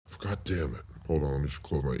God damn it. Hold on, let me just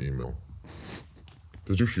close my email.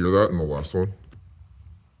 Did you hear that in the last one?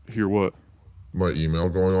 Hear what? My email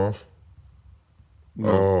going off? No.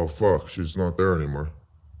 Oh, fuck. She's not there anymore.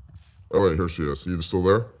 Oh, wait, here she is. You still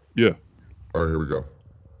there? Yeah. All right, here we go.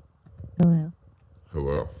 Hello.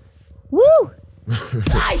 Hello. Woo!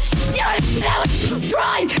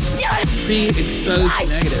 Pre-exposed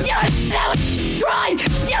negative.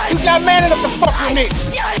 You got man enough to fuck with me.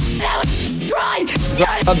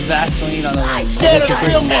 Rub Vaseline on the wound. Scared of the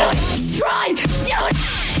real man.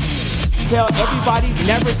 Tell everybody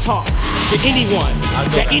never talk to anyone.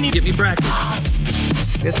 Get me brackets.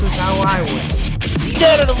 This is how I win.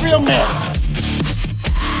 Scared of the real man.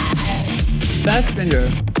 Fassbender.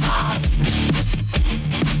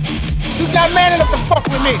 You got man enough to fuck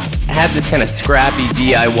with me. I have this kind of scrappy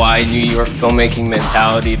DIY New York filmmaking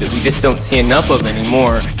mentality that we just don't see enough of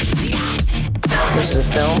anymore. This is a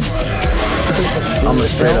film. I'm a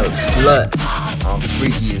straight up slut. I'm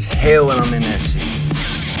freaky as hell when I'm in that shit.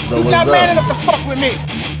 So you what's got man up? enough to fuck with me.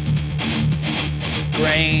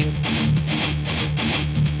 Grain.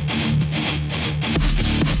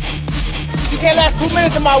 You can't last 2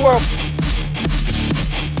 minutes in my world.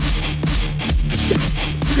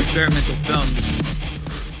 Experimental film.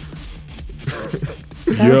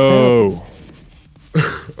 Yo.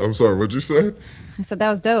 I'm sorry, what'd you say? I said that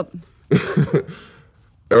was dope.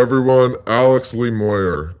 Everyone, Alex Lee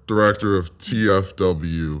Moyer, director of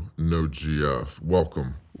TFW, No GF.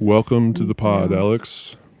 Welcome. Welcome to the pod,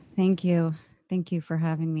 Alex. Thank you. Thank you for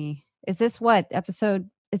having me. Is this what episode?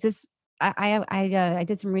 Is this? I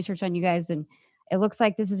did some research on you guys, and it looks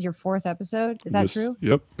like this is your 4th episode. Is that true?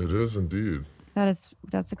 Yep. It is indeed. That's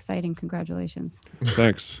exciting. Congratulations.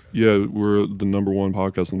 Thanks. Yeah, we're the #1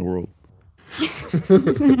 podcast in the world.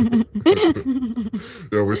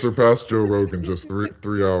 Yeah, we surpassed Joe Rogan just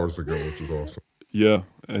three hours ago, which is awesome. Yeah,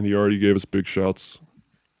 and he already gave us big shouts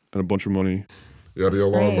and a bunch of money. Yeah, the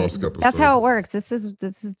Elon Musk episode. That's how it works. This is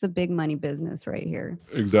the big money business right here.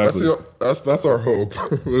 Exactly. That's our hope.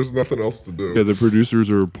 There's nothing else to do. Yeah, the producers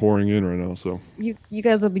are pouring in right now, so You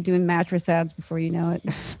guys will be doing mattress ads before you know it.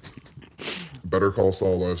 Better Call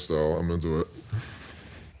Saul lifestyle. I'm into it.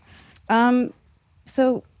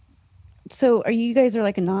 So are you guys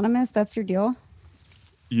like anonymous? That's your deal?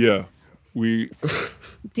 yeah, we.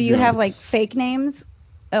 Do you have like fake names?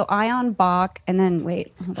 Oh, Ion Bach, and then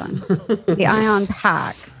wait, hold on. The Ion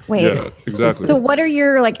Pack. Wait. Yeah, exactly. So what are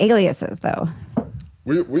your like aliases though?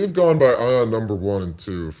 We've gone by Ion number 1 and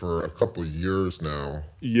 2 for a couple years now.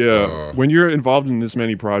 Yeah, when you're involved in this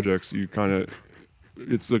many projects, you kind of,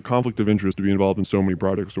 it's a conflict of interest to be involved in so many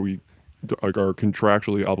projects. So we are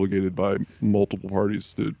contractually obligated by multiple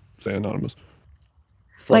parties to stay anonymous.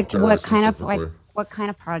 Fuck Jerry what kind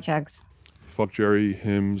of projects? Fuck Jerry,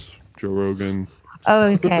 Hims, Joe Rogan, Oh,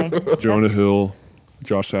 okay. Jonah Hill,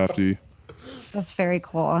 Josh Safdie. That's very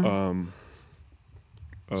cool.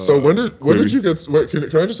 So when did you get?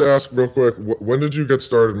 Can I just ask real quick? When did you get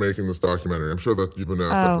started making this documentary? I'm sure that you've been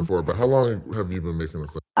asked that before, but how long have you been making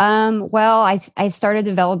this thing? Well, I started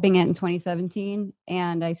developing it in 2017,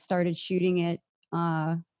 and I started shooting it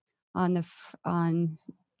on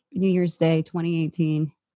New Year's Day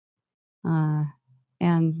 2018.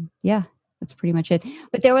 And yeah, that's pretty much it.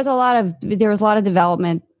 But there was a lot of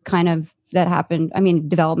development kind of that happened. I mean,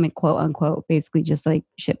 development, quote unquote, basically just like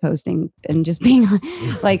shit posting and just being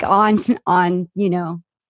like on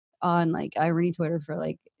like Irony Twitter for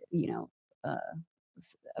like,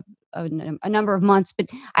 a number of months, but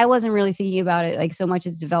I wasn't really thinking about it like so much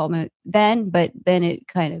as development then, but then it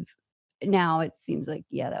kind of, now it seems like,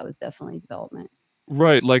 yeah, that was definitely development.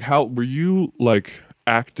 Right. Like, how were you like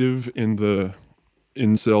active in the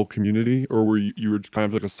incel community, or were you were kind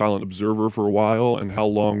of like a silent observer for a while? And how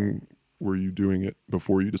long were you doing it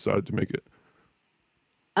before you decided to make it?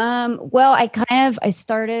 Well, I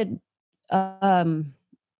started, I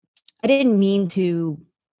didn't mean to,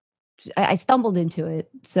 I stumbled into it.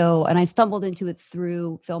 And I stumbled into it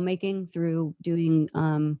through filmmaking, through doing,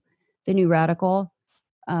 The New Radical,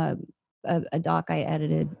 a doc I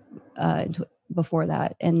edited, before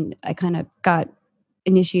that. And I kind of got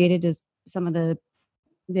initiated as some of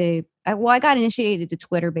I got initiated to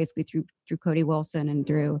Twitter basically through Cody Wilson and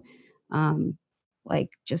through like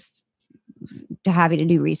just to having to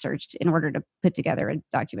do research in order to put together a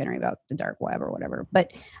documentary about the dark web or whatever.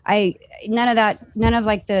 But none of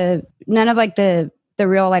the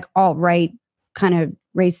real like alt-right kind of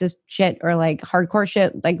racist shit or like hardcore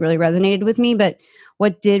shit like really resonated with me. But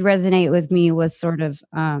what did resonate with me was sort of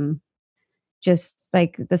just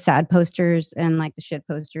like the sad posters and like the shit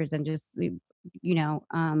posters and just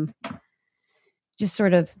just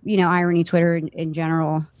sort of, irony Twitter in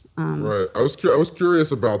general. Right. I was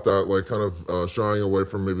curious about that, like kind of shying away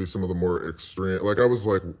from maybe some of the more extreme. Like I was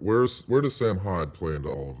like, where does Sam Hyde play into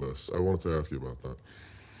all of this? I wanted to ask you about that.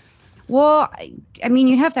 Well, I mean,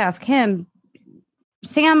 you have to ask him.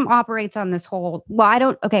 Sam operates on this whole.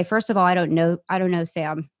 Well, first of all, I don't know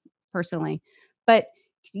Sam personally, but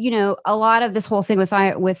a lot of this whole thing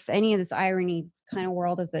with any of this irony kind of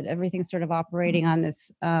world is that everything's sort of operating on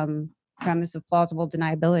this premise of plausible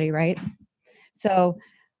deniability, right? So.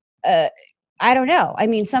 I don't know. I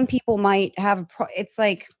mean, some people might have it's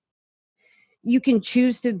like you can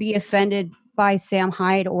choose to be offended by Sam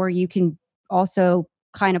Hyde, or you can also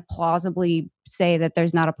kind of plausibly say that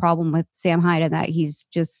there's not a problem with Sam Hyde and that he's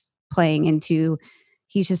just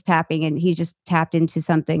he's just tapped into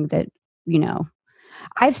something that,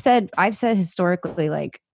 I've said historically,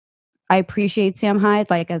 like, I appreciate Sam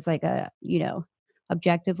Hyde, like, as like a,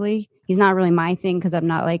 objectively. He's not really my thing because I'm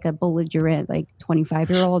not like a belligerent, like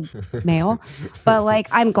 25-year-old male. But like,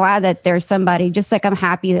 I'm glad that there's somebody, just like I'm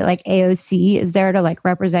happy that like AOC is there to like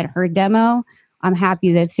represent her demo. I'm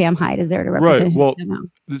happy that Sam Hyde is there to represent his demo.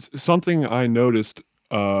 Something I noticed,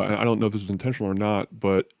 and I don't know if this was intentional or not,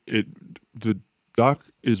 but the doc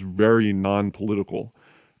is very non-political.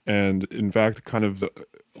 And in fact, kind of the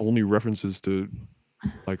only references to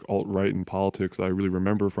like alt-right and politics I really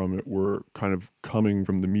remember from it were kind of coming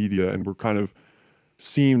from the media, and were kind of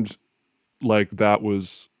seemed like that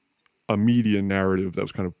was a media narrative that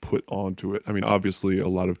was kind of put onto it. I mean, obviously a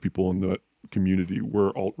lot of people in the community were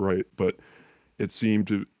alt-right, but it seemed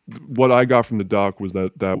to, what I got from the doc was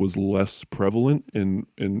that was less prevalent in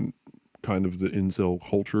kind of the incel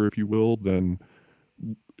culture, if you will, than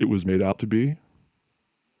it was made out to be.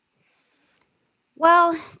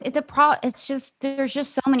 Well, it's just, there's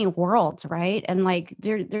just so many worlds, right? And like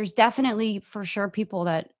there's definitely for sure people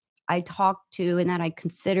that I talked to and that I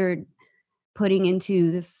considered putting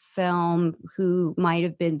into the film who might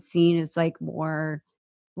have been seen as like more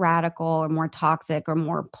radical or more toxic or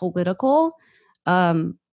more political.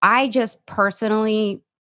 I just personally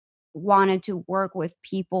wanted to work with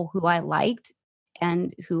people who I liked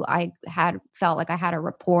and who I felt like I had a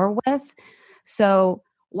rapport with. So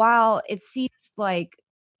while it seems like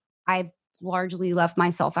I've largely left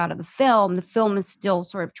myself out of the film is still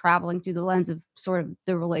sort of traveling through the lens of sort of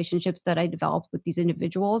the relationships that I developed with these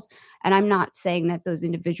individuals. And I'm not saying that those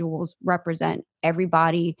individuals represent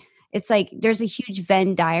everybody. It's like there's a huge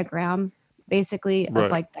Venn diagram basically of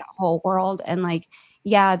like that whole world. And like,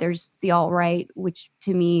 yeah, there's the alt-right, which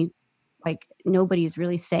to me, like nobody's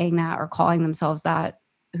really saying that or calling themselves that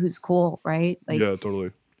who's cool, right? Like, yeah,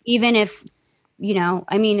 totally. Even if,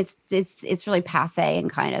 I mean, it's really passe, and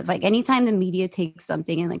kind of like anytime the media takes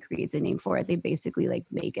something and like creates a name for it, they basically like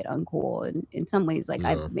make it uncool. And in some ways, like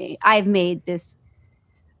I've made this,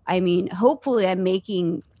 I mean, hopefully I'm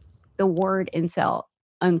making the word incel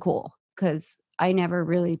uncool, because I never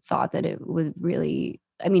really thought that it would really,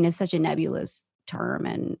 I mean, it's such a nebulous term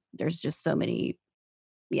and there's just so many,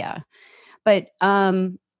 yeah. But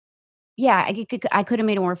yeah, I could have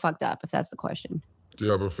made it more fucked up if that's the question. Do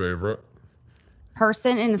you have a favorite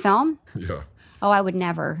person in the film? Yeah. Oh, I would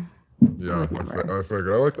never. Yeah, I figured.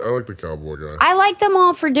 I like the cowboy guy. I like them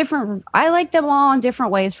all in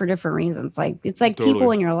different ways for different reasons. Like it's like totally.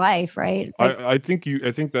 People in your life, right? It's like, I think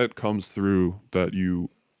that comes through that you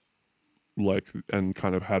like and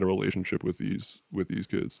kind of had a relationship with these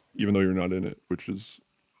kids, even though you're not in it, which is.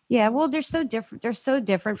 Yeah, well, they're so different. They're so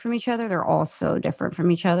different from each other. They're all so different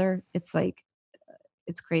from each other. It's like,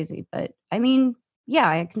 it's crazy. But I mean, yeah,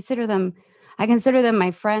 I consider them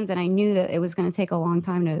my friends, and I knew that it was going to take a long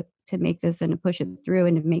time to make this and to push it through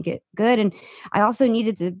and to make it good. And I also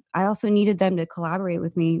needed them to collaborate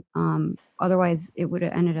with me. Otherwise it would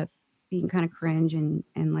have ended up being kind of cringe and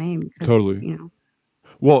lame. Totally.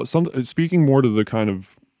 Well, speaking more to the kind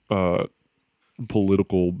of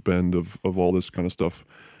political bend of all this kind of stuff,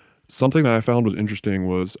 something that I found was interesting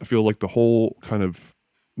was I feel like the whole kind of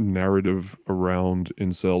narrative around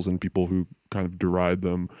incels and people who kind of deride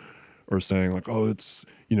them are saying like, oh, it's,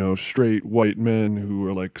 straight white men who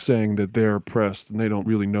are like saying that they're oppressed and they don't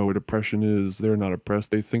really know what oppression is. They're not oppressed.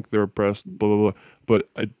 They think they're oppressed, blah, blah, blah. But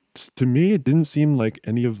to me, it didn't seem like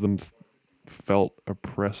any of them felt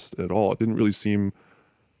oppressed at all. It didn't really seem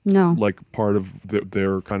like part of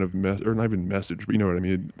their kind of or not even message, but you know what I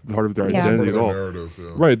mean? Part of their identity at all. Narrative,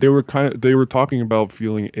 yeah. Right. They were talking about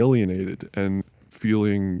feeling alienated and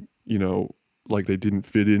feeling, like they didn't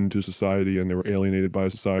fit into society and they were alienated by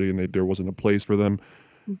society and there wasn't a place for them.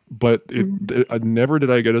 But never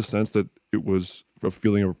did I get a sense that it was a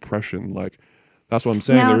feeling of oppression. Like That's what I'm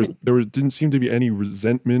saying. No, There didn't seem to be any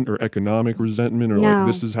resentment or economic resentment or like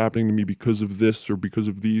this no, is happening to me because of this or because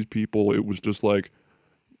of these people. It was just like,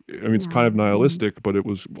 I mean, it's kind of no. nihilistic, but it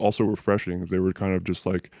was also refreshing. They were kind of just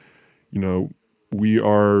like, you know, we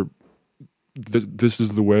are. This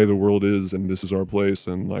is the way the world is, and this is our place,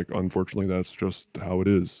 and like, unfortunately, that's just how it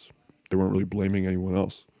is. They weren't really blaming anyone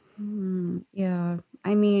else. Yeah.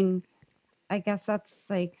 I mean, I guess that's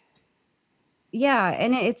like, yeah,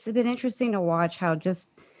 and it's been interesting to watch how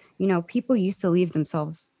just, people used to leave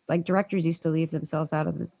themselves, like directors used to leave themselves out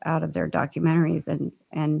of their documentaries,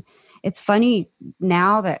 and it's funny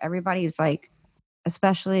now that everybody is like,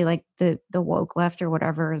 especially like the woke left or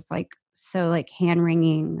whatever, is like so like hand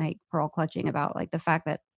wringing, like pearl clutching about like the fact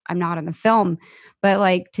that I'm not in the film. But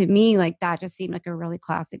like to me, like that just seemed like a really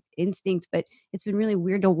classic instinct. But it's been really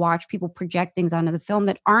weird to watch people project things onto the film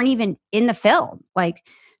that aren't even in the film. Like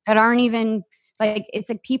that aren't even like, it's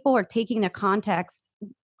like people are taking the context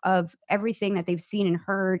of everything that they've seen and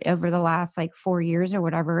heard over the last like 4 years or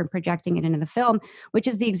whatever and projecting it into the film, which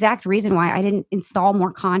is the exact reason why I didn't install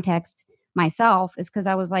more context myself, is because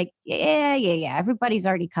I was like, yeah. Everybody's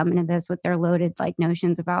already coming to this with their loaded like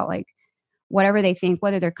notions about like whatever they think,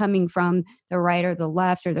 whether they're coming from the right or the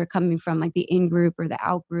left, or they're coming from like the in group or the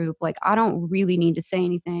out group. Like, I don't really need to say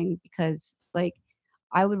anything because like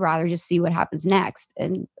I would rather just see what happens next.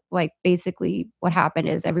 And like basically what happened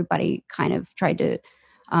is everybody kind of tried to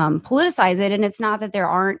politicize it. And it's not that there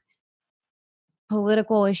aren't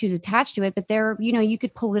political issues attached to it, but there, you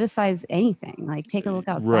could politicize anything. Like take a look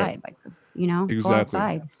Right. outside, like, go Exactly.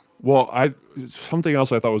 outside. Well, something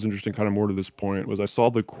else I thought was interesting, kind of more to this point, was I saw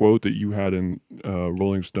the quote that you had in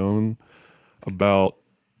Rolling Stone about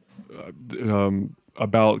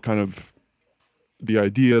kind of the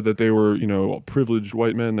idea that they were, privileged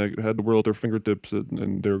white men that had the world at their fingertips,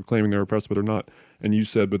 and they were claiming they were oppressed, but they're not. And you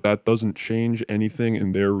said, but that doesn't change anything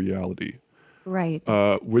in their reality. Right.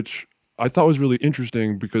 Which I thought was really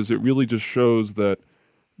interesting because it really just shows that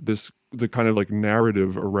the kind of like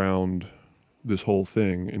narrative around this whole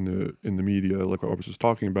thing in the media, like what I was just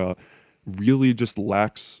talking about, really just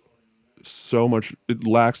lacks so much. It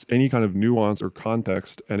lacks any kind of nuance or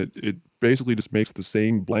context, and it basically just makes the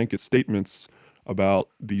same blanket statements about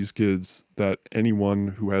these kids that anyone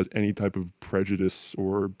who has any type of prejudice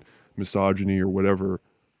or misogyny or whatever,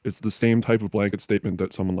 it's the same type of blanket statement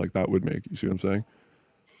that someone like that would make. You see what I'm saying?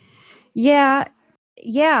 Yeah.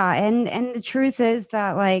 Yeah. And the truth is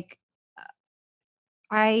that like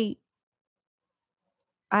I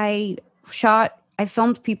I I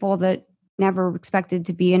filmed people that never expected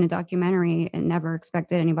to be in a documentary and never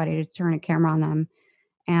expected anybody to turn a camera on them.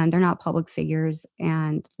 And they're not public figures.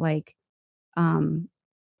 And like, um,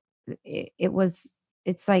 it was,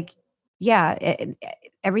 it's like, yeah,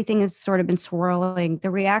 everything has sort of been swirling.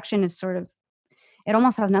 The reaction is sort of, it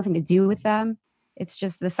almost has nothing to do with them. It's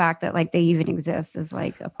just the fact that like they even exist is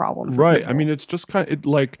like a problem for Right. I people. mean, it's just kind of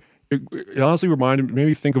it honestly reminded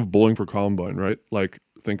maybe think of Bowling for Columbine, right? Like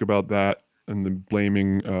think about that and then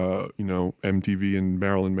blaming MTV and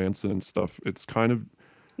Marilyn Manson and stuff. It's kind of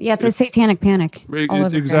Yeah, it's a it's satanic panic all it's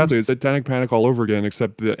over exactly again. it's satanic panic all over again,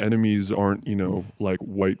 except the enemies aren't, like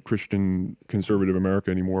white Christian conservative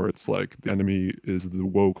America anymore. It's like the enemy is the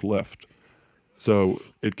woke left. So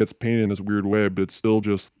it gets painted in this weird way, but it's still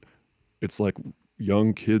just it's like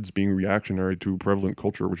young kids being reactionary to prevalent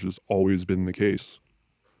culture, which has always been the case.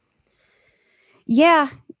 Yeah.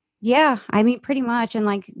 Yeah. I mean, pretty much. And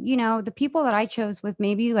like, the people that I chose with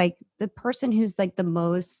maybe like the person who's like the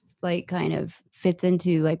most like kind of fits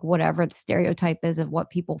into like whatever the stereotype is of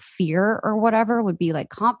what people fear or whatever would be like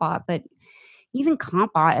Compot. But even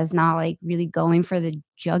Compot is not like really going for the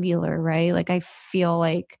jugular, right? Like I feel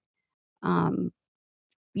like, um,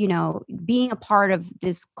 being a part of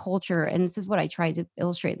this culture, and this is what I tried to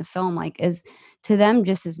illustrate in the film, like is to them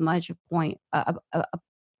just as much a point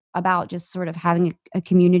about just sort of having a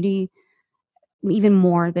community, even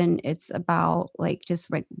more than it's about like just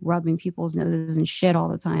like rubbing people's noses and shit all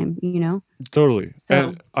the time. Totally. So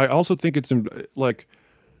And I also think it's like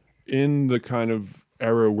in the kind of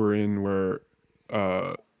era we're in where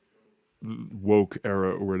woke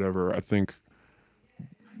era or whatever, I think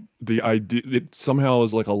the idea it somehow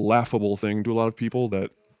is like a laughable thing to a lot of people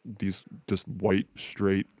that these just white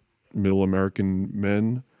straight middle American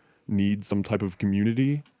men need some type of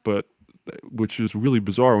community, but which is really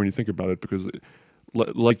bizarre when you think about it because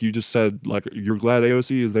like you just said, like you're glad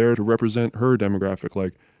AOC is there to represent her demographic.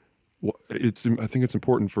 Like I think it's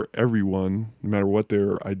important for everyone, no matter what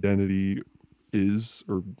their identity is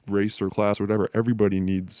or race or class or whatever. Everybody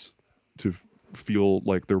needs to feel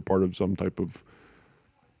like they're part of some type of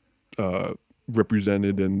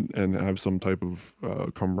represented and have some type of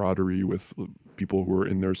camaraderie with people who are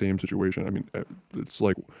in their same situation. I mean, it's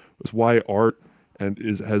why art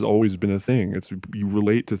has always been a thing. It's you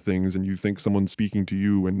relate to things and you think someone's speaking to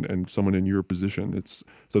you and someone in your position. It's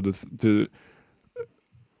so to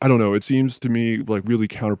I don't know. It seems to me like really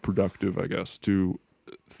counterproductive, I guess, to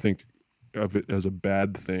think of it as a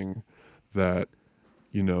bad thing that,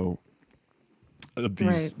 you know,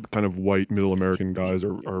 these kind of white middle American guys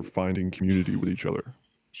are finding community with each other.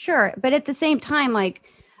 Sure. But at the same time, like,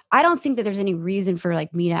 I don't think that there's any reason for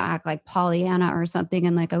like me to act like Pollyanna or something.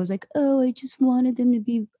 And like, I was like, oh, I just wanted them to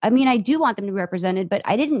be, I mean, I do want them to be represented, but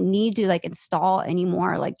I didn't need to like install any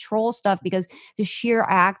more like troll stuff because the sheer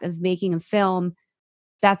act of making a film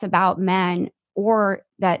that's about men or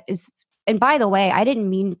that is, and by the way,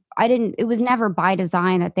 it was never by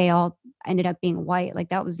design that they all ended up being white. Like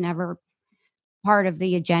that was never part of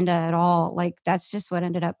the agenda at all. Like that's just what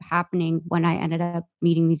ended up happening when I ended up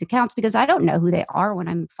meeting these accounts because I don't know who they are when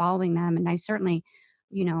I'm following them. And I certainly,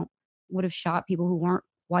 you know, would have shot people who weren't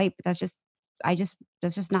white, but that's just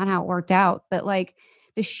not how it worked out. But like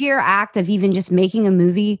the sheer act of even just making a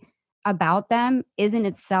movie about them is in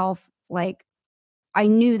itself like I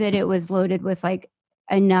knew that it was loaded with like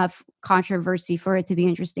enough controversy for it to be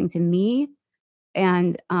interesting to me.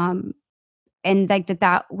 And like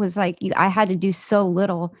that was like I had to do so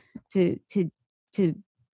little to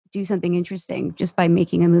do something interesting just by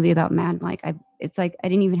making a movie about men. Like it's like I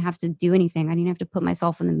didn't even have to do anything. I didn't have to put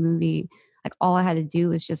myself in the movie. Like all I had to do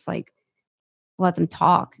was just like let them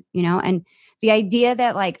talk, you know? And the idea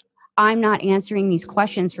that like I'm not answering these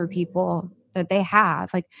questions for people that they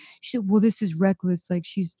have, like, well, this is reckless. Like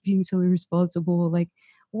she's being so irresponsible. Like,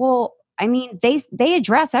 well, I mean, they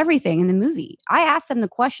address everything in the movie. I ask them the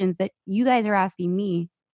questions that you guys are asking me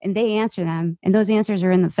and they answer them. And those answers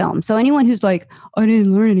are in the film. So anyone who's like, I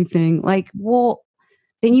didn't learn anything, like, well,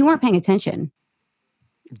 then you weren't paying attention.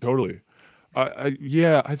 Totally. I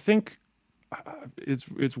think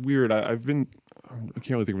it's weird. I can't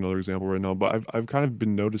really think of another example right now, but I've kind of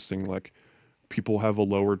been noticing like people have a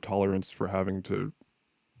lower tolerance for having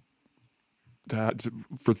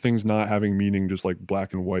for things not having meaning, just like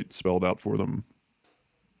black and white spelled out for them,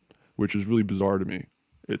 which is really bizarre to me.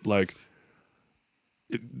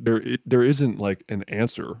 There isn't like an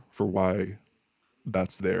answer for why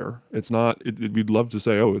that's there. It's not. We'd love to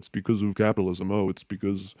say, oh, it's because of capitalism. Oh, it's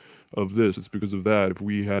because of this. It's because of that. If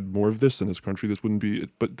we had more of this in this country, this wouldn't be.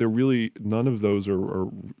 But they're really none of those are.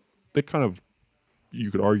 They kind of,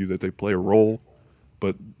 you could argue that they play a role,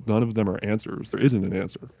 but none of them are answers. There isn't an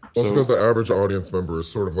answer. Also because the average audience member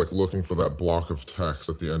is sort of like looking for that block of text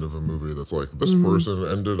at the end of a movie that's like, this person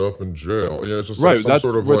ended up in jail. Yeah, it's just right. Like some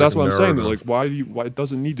sort of like that's what narrative. I'm saying. Like, why it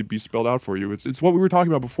doesn't need to be spelled out for you. It's what we were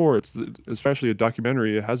talking about before. It's especially a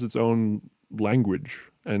documentary. It has its own language,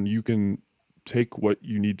 and you can take what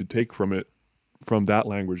you need to take from it, from that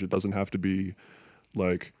language. It doesn't have to be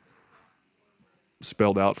like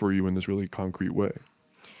spelled out for you in this really concrete way.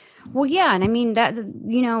 Well, yeah. And I mean that,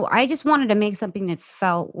 you know, I just wanted to make something that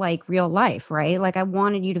felt like real life, right? Like I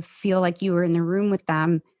wanted you to feel like you were in the room with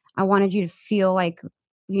them. I wanted you to feel like,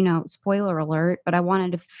 you know, spoiler alert, but I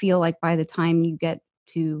wanted to feel like by the time you get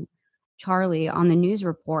to Charlie on the news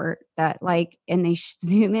report that like, and they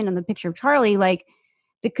zoom in on the picture of Charlie, like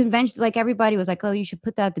the convention, like everybody was like, oh, you should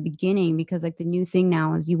put that at the beginning because like the new thing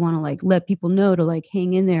now is you want to like let people know to like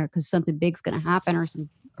hang in there because something big's going to happen or some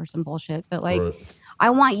bullshit. But like, Right. I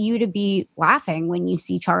want you to be laughing when you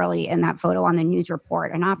see Charlie in that photo on the news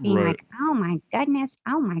report and not being like, oh my goodness,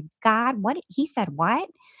 oh my God, what he said, what?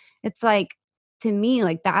 It's like, to me,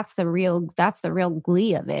 like that's the real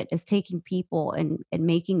glee of it, is taking people and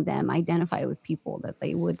making them identify with people that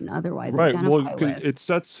they wouldn't otherwise identify with. It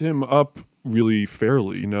sets him up really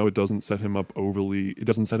fairly, you know. It doesn't set him up it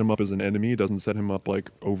doesn't set him up as an enemy. It doesn't set him up like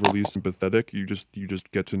overly sympathetic. You just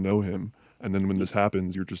get to know him. And then when this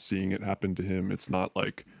happens, you're just seeing it happen to him. It's not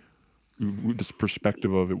like this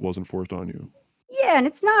perspective of it wasn't forced on you. Yeah, and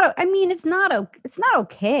it's not. I mean, it's not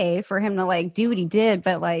okay for him to like do what he did.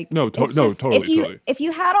 But like, totally. If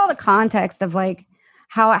you had all the context of like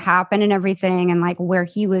how it happened and everything, and like where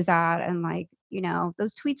he was at, and like, you know,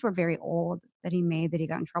 those tweets were very old that he made that he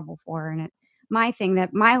got in trouble for. And my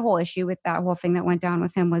whole issue with that whole thing that went down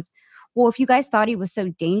with him was, well, if you guys thought he was so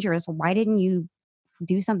dangerous, why didn't you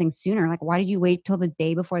do something sooner? Like, why did you wait till the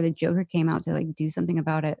day before the Joker came out to like do something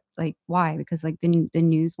about it? Like, why? Because like the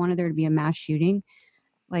news wanted there to be a mass shooting,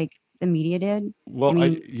 like the media did. Well,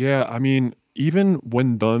 I mean, even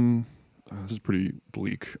when done, this is pretty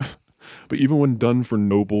bleak, but even when done for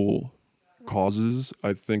noble causes,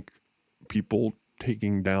 I think people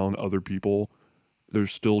taking down other people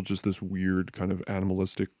there's still just this weird kind of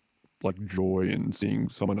animalistic like joy in seeing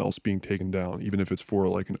someone else being taken down, even if it's for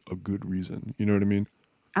like a good reason. You know what I mean?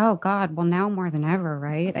 Oh God. Well, now more than ever,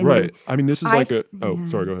 right? Right. I mean, this is like a. Oh, yeah.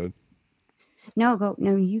 sorry. Go ahead. No,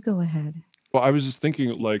 you go ahead. Well, I was just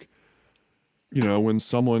thinking, like, you know, when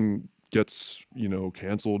someone gets, you know,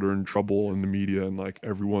 canceled or in trouble in the media, and like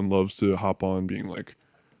everyone loves to hop on being like,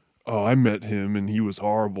 oh, I met him and he was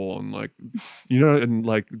horrible, and like, you know, and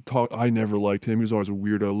like talk, I never liked him. He was always a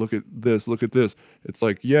weirdo. Look at this. Look at this. It's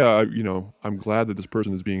like, yeah, you know, I'm glad that this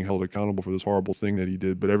person is being held accountable for this horrible thing that he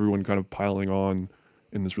did, but everyone kind of piling on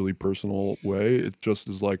in this really personal way. It just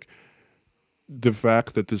is like the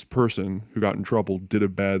fact that this person who got in trouble did a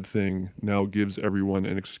bad thing now gives everyone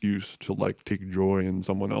an excuse to like take joy in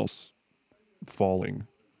someone else falling.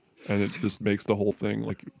 And it just makes the whole thing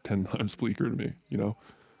like 10 times bleaker to me, you know?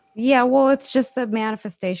 Yeah, well, it's just the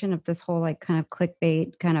manifestation of this whole like kind of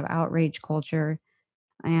clickbait kind of outrage culture.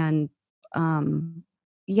 And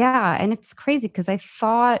yeah, and it's crazy because I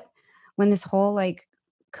thought when this whole like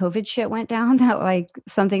COVID shit went down that like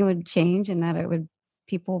something would change and that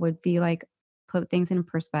people would be like put things in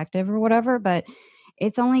perspective or whatever, but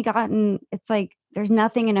it's only gotten, it's like there's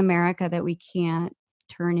nothing in America that we can't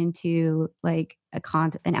turn into like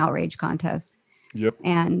an outrage contest. Yep.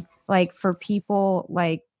 And like for people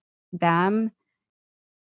like them,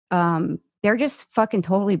 they're just fucking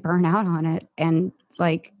totally burnt out on it. And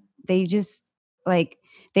like they just like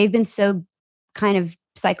they've been so kind of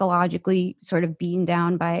psychologically sort of beaten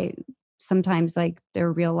down by sometimes like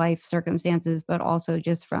their real life circumstances, but also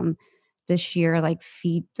just from the sheer like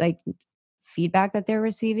feedback that they're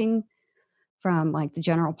receiving from like the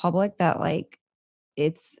general public that like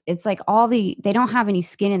it's like they don't have any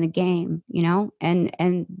skin in the game, you know?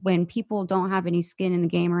 And when people don't have any skin in the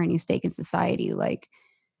game or any stake in society, like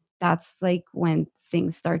that's like when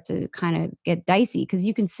things start to kind of get dicey because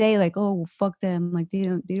you can say like, oh, fuck them, like they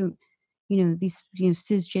don't, you know, these, you know,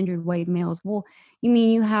 cisgendered white males. Well, you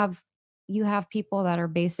mean you have people that are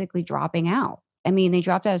basically dropping out. I mean, they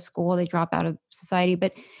dropped out of school, they dropped out of society,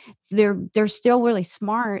 but they're still really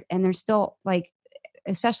smart and they're still like,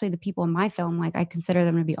 especially the people in my film, like I consider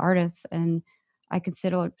them to be artists and I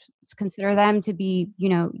consider them to be, you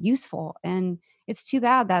know, useful. And it's too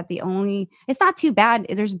bad that it's not too bad.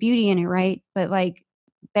 There's beauty in it, right? But like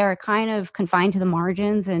they're kind of confined to the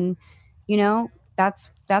margins and, you know, that's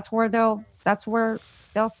where they'll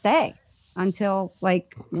stay until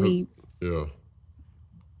like yeah.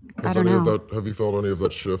 I don't know. Have you felt any of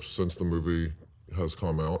that shift since the movie has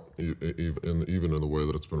come out, even in the way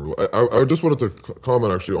that it's been released? I just wanted to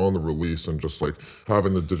comment actually on the release and just like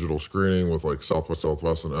having the digital screening with like South by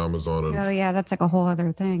Southwest and Amazon. And oh yeah, that's like a whole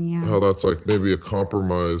other thing. Yeah. How that's like maybe a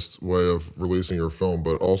compromised way of releasing your film,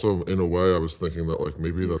 but also in a way I was thinking that like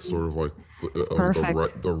maybe that's sort of like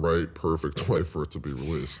the right perfect way for it to be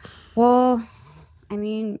released. Well, I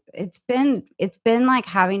mean, it's been like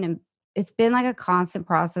it's been like a constant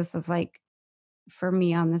process of like, for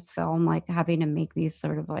me on this film, like having to make these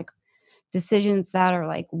sort of like decisions that are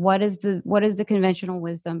like, what is the conventional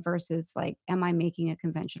wisdom versus like, am I making a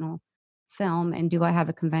conventional film and do I have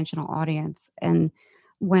a conventional audience? And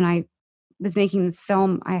when I was making this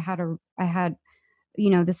film, I had, you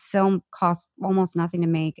know, this film cost almost nothing to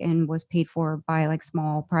make and was paid for by like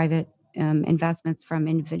small private investments from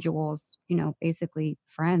individuals, you know, basically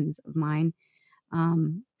friends of mine.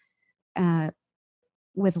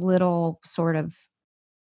 With little sort of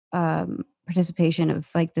participation of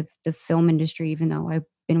like the film industry, even though I've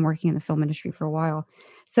been working in the film industry for a while.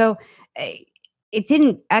 So it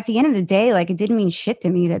didn't, at the end of the day, like it didn't mean shit to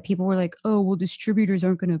me that people were like, oh, well, distributors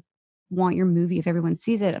aren't going to want your movie if everyone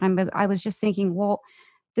sees it. And I was just thinking, well,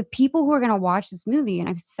 the people who are going to watch this movie, and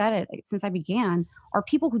I've said it since I began, are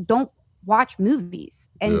people who don't watch movies.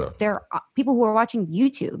 And they're people who are watching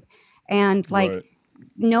YouTube. And like, right.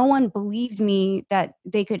 No one believed me that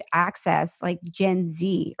they could access like Gen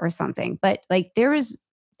Z or something. But like there was,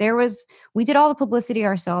 we did all the publicity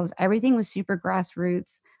ourselves. Everything was super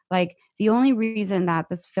grassroots. Like the only reason that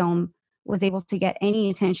this film was able to get any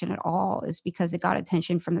attention at all is because it got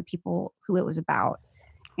attention from the people who it was about.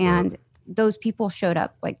 And those people showed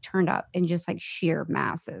up, like turned up in just like sheer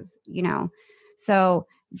masses, you know? So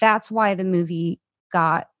that's why the movie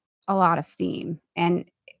got a lot of steam. And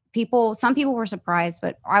some people were surprised,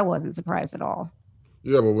 but I wasn't surprised at all.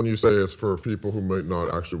 Yeah, but when you say it's for people who might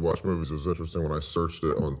not actually watch movies, it was interesting when I searched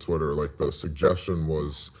it on Twitter, like the suggestion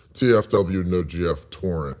was TFW no GF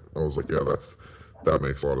torrent. I was like, yeah, that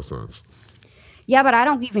makes a lot of sense. Yeah, but I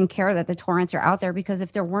don't even care that the torrents are out there, because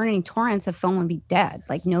if there weren't any torrents, the film would be dead.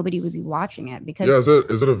 Like nobody would be watching it because Yeah,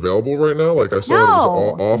 is it available right now? Like I saw it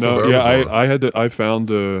was off No, of yeah, Amazon. I found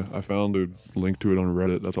a link to it on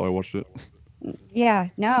Reddit. That's how I watched it. yeah,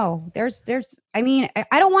 no, there's I mean,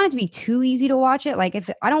 I don't want it to be too easy to watch it. Like if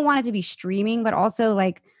I don't want it to be streaming, but also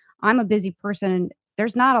like I'm a busy person and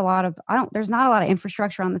there's not a lot of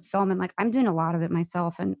infrastructure on this film, and like I'm doing a lot of it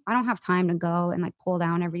myself and I don't have time to go and like pull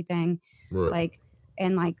down everything Right. like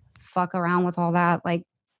and like fuck around with all that. Like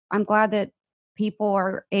I'm glad that people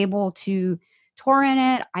are able to torrent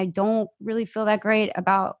it. I don't really feel that great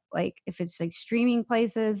about like if it's like streaming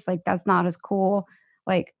places, like that's not as cool.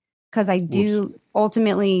 Like because I do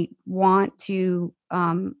ultimately want to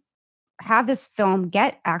have this film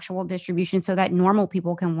get actual distribution so that normal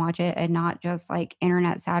people can watch it and not just like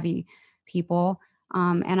internet savvy people.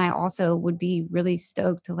 And I also would be really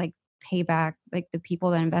stoked to like pay back like the people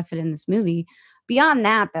that invested in this movie. Beyond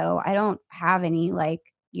that, though, I don't have any like,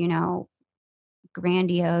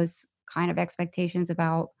 grandiose kind of expectations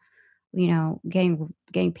about, getting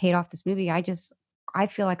paid off this movie. I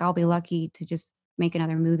feel like I'll be lucky to just make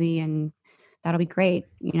another movie and that'll be great,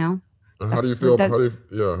 And how do you feel?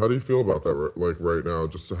 How do you feel about that? Like right now,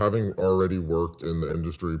 just having already worked in the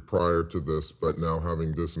industry prior to this, but now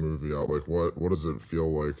having this movie out, like what does it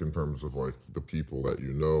feel like in terms of like the people that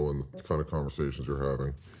you know and the kind of conversations you're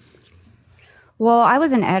having? Well, I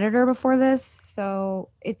was an editor before this, so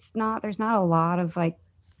there's not a lot of like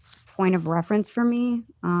point of reference for me.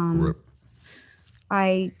 Right.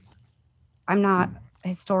 I'm not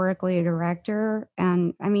historically a director,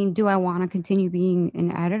 and I mean, do I want to continue being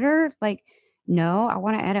an editor? Like, no, I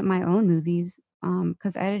want to edit my own movies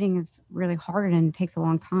because editing is really hard and takes a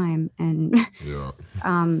long time and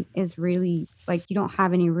Yeah. is really like you don't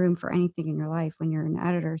have any room for anything in your life when you're an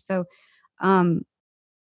editor. So um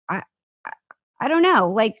I I don't know.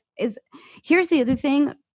 Like, here's the other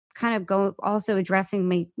thing, kind of go also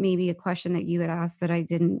addressing maybe a question that you had asked that I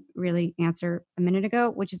didn't really answer a minute ago,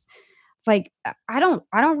 which is like I don't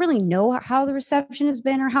really know how the reception has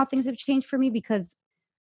been or how things have changed for me because,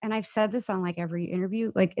 and I've said this on like every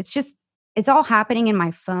interview, like it's all happening in my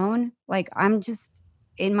phone. Like I'm just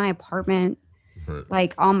in my apartment, Right.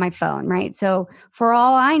 like on my phone, right? So for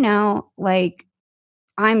all I know, like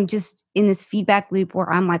I'm just in this feedback loop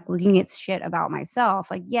where I'm like looking at shit about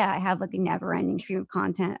myself. Like, yeah, I have like a never ending stream of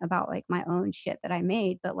content about like my own shit that I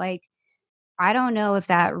made, but like, I don't know if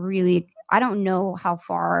that really, I don't know how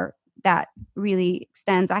far that really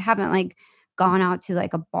extends. I haven't like gone out to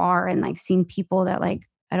like a bar and like seen people that like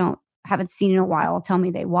haven't seen in a while tell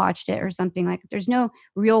me they watched it or something. Like, there's no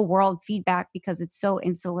real world feedback because it's so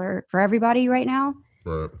insular for everybody right now.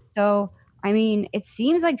 Right. So, I mean, it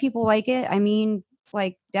seems like people like it. I mean,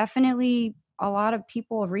 like definitely a lot of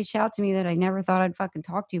people have reached out to me that I never thought I'd fucking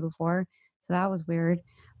talk to before. So that was weird.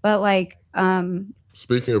 But like,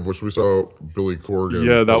 Speaking of which, we saw Billy Corgan.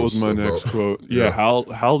 Yeah, that was post my about- next quote. Yeah, how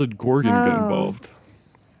did Corgan get involved?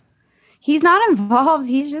 He's not involved.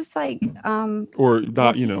 He's just like, Or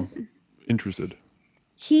not, well, interested.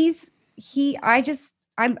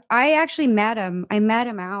 I actually met him. I met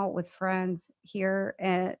him out with friends here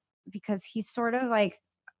because he's sort of like,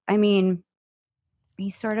 I mean,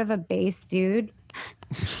 he's sort of a base dude,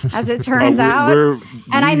 as it turns out.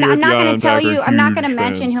 And I'm not going to tell you, I'm not going to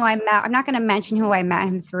mention who I met. I'm not going to mention who I met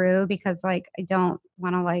him through because like, I don't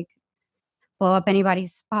want to like blow up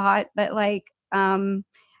anybody's spot, but like,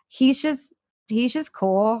 he's just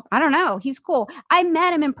cool. I don't know. He's cool. I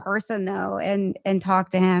met him in person though, and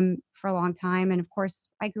talked to him for a long time. And of course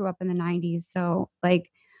I grew up in the 90s. So like,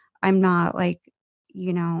 I'm not like,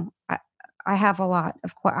 I have a lot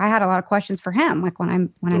of, I had a lot of questions for him. Like when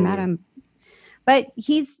I met him, but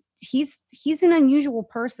he's an unusual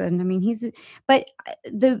person. I mean, but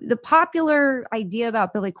the popular idea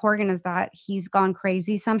about Billy Corgan is that he's gone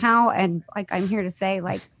crazy somehow. And like, I'm here to say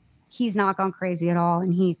like, he's not gone crazy at all.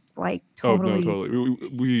 And he's like totally,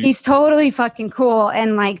 he's totally fucking cool.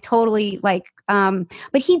 And like, totally like, but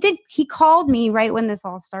he called me right when this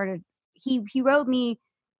all started. He wrote me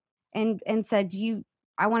and said,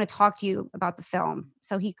 I want to talk to you about the film.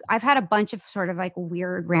 So I've had a bunch of sort of like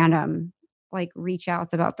weird, random, like reach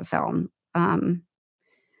outs about the film.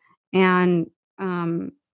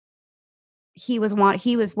 He was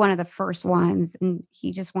one of the first ones, and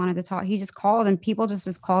he just wanted to talk. He just called, and people just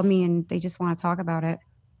have called me and they just want to talk about it.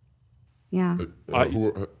 Yeah. I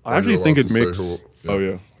actually think it makes, oh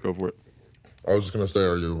yeah, go for it. I was just going to say,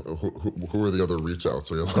 who are the other reach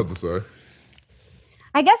outs? Are you allowed to say?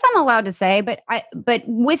 I guess I'm allowed to say, but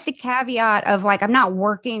with the caveat of like, I'm not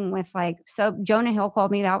working with like, so Jonah Hill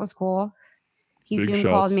called me. That was cool. He Zoom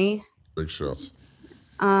called me. Big shots.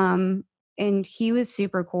 And he was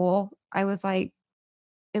super cool. I was like,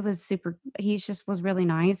 it was super. He just was really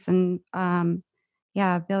nice, and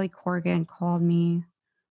yeah, Billy Corgan called me.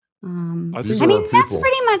 I These think I are mean, our that's people.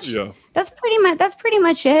 pretty much yeah. that's pretty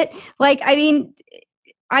much it. Like, I mean,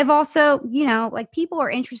 I've also, you know, like people are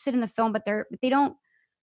interested in the film, but they don't.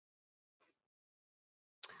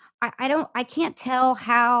 I can't tell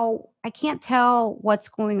what's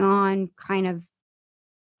going on, kind of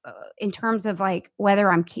in terms of like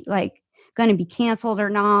whether I'm like going to be canceled or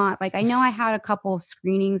not. Like, I know I had a couple of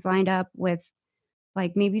screenings lined up with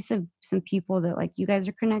like maybe some people that like you guys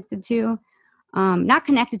are connected to, not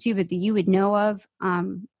connected to, but that you would know of,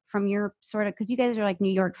 from your sort of, because you guys are like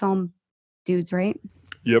New York film dudes, right?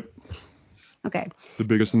 Yep. Okay. The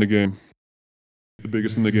biggest in the game. The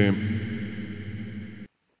biggest in the game.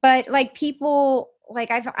 But like people like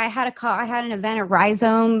I had an event at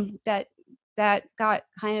Rhizome that got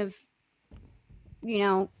kind of, you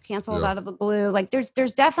know, canceled Yeah. out of the blue. Like there's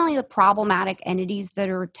definitely the problematic entities that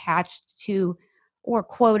are attached to, or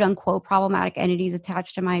quote unquote problematic entities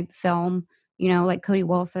attached to my film, you know, like Cody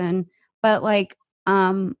Wilson. But like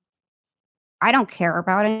I don't care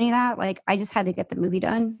about any of that. Like I just had to get the movie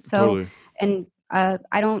done. So Totally. and I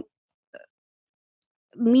don't,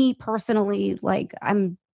 me personally, like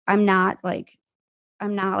I'm not like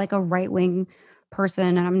I'm not like a right wing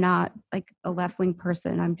person, and I'm not like a left wing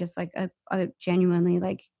person. I'm just like a genuinely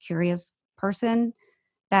like curious person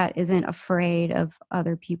that isn't afraid of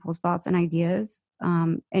other people's thoughts and ideas,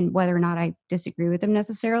 and whether or not I disagree with them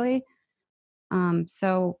necessarily.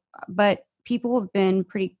 But people have been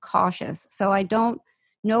pretty cautious. So I don't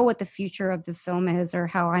know what the future of the film is or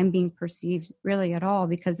how I'm being perceived really at all,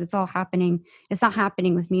 because it's all happening. It's not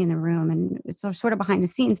happening with me in the room, and it's sort of behind the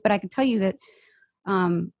scenes. But I can tell you that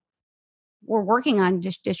um, we're working on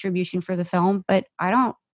distribution for the film, but I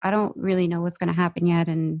don't really know what's going to happen yet.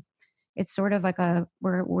 And it's sort of like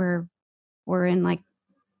we're in like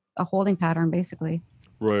a holding pattern, basically.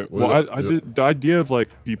 Right. Well, Well, yeah, I did the idea of like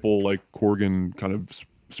people like Corgan kind of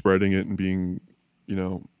spreading it and being, you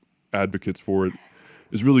know, advocates for it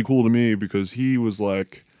is really cool to me, because he was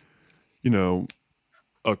like, you know,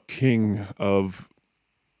 a king of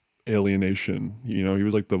alienation. You know, he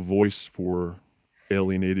was like the voice for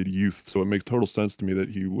alienated youth. So it makes total sense to me that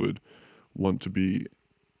he would want to be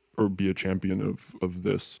or be a champion of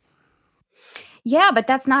this. Yeah, but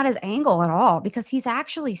that's not his angle at all, because he's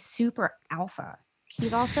actually super alpha.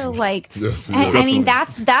 He's also like, Yes, he I mean,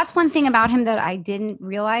 Definitely. that's one thing about him that I didn't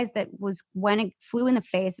realize, that was when it flew in the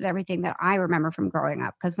face of everything that I remember from growing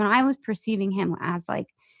up. Because when I was perceiving him as like,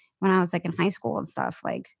 when I was like in high school and stuff,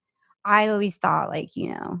 like I always thought like,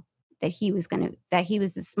 you know, that he was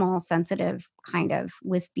this small, sensitive, kind of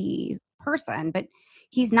wispy person, but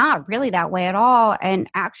he's not really that way at all. And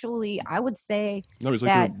actually, I would say No, he's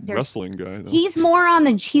like a that wrestling guy. No? he's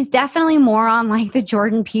definitely more on like the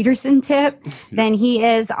Jordan Peterson tip Yeah. than he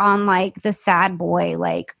is on like the sad boy,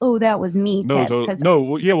 like, oh, that was me No, tip. Because no,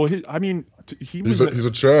 well, yeah, well, I mean, he was, he's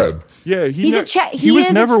a Chad. yeah, he was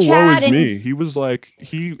is never a woe Chad, is and me. He was like,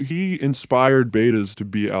 he inspired betas to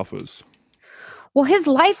be alphas. well, his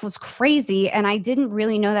life was crazy, and I didn't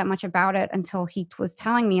really know that much about it until he was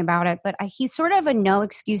telling me about it. But he's sort of a no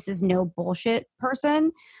excuses, no bullshit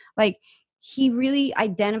person. Like, he really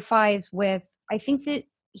identifies with, I think that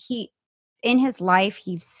he, in his life,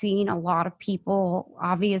 he's seen a lot of people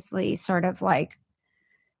obviously sort of like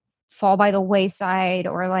fall by the wayside,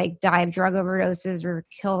 or like die of drug overdoses, or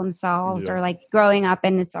kill themselves, Yeah. or like growing up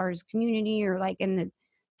in the SARS community, or like in the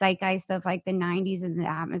zeitgeist of like the 90s, and the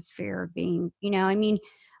atmosphere of being, you know, I mean,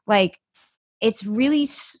 like it's really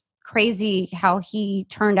crazy how he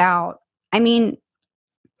turned out. I mean,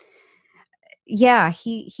 yeah,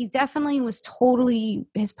 he definitely was totally,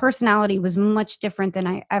 his personality was much different than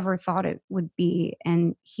I ever thought it would be.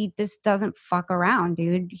 And he just doesn't fuck around,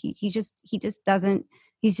 dude. He just doesn't,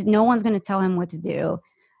 no one's going to tell him what to do.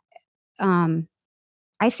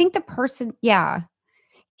 I think the person, yeah,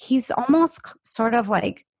 he's almost sort of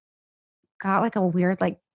like got like a weird,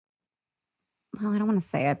 like, well, I don't want to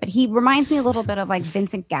say it, but he reminds me a little bit of like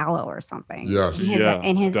Vincent Gallo or something. Yes. Yeah,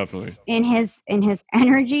 in his definitely. in his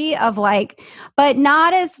energy of like, but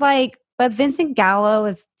not as like, but Vincent Gallo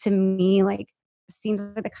is, to me, like, seems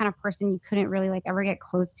like the kind of person you couldn't really like ever get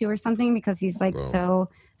close to or something, because he's like No.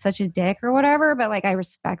 such a dick or whatever. But like I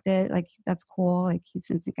respect it. Like that's cool. Like he's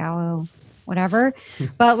Vincent Gallo, whatever.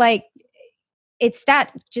 But like it's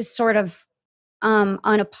that just sort of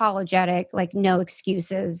unapologetic, like no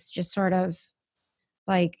excuses, just sort of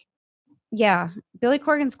like, yeah, Billy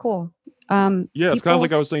Corgan's cool. Yeah, it's kind of People,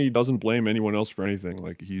 like I was saying, he doesn't blame anyone else for anything.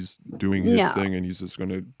 Like he's doing his no. thing, and he's just going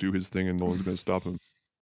to do his thing, and no one's going to stop him.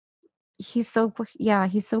 he's so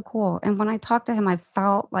cool. And when I talked to him, I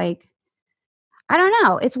felt like, I don't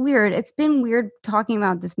know. It's weird. It's been weird talking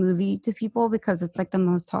about this movie to people because it's like the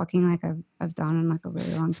most talking like I've done in like a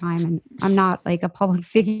really long time, and I'm not like a public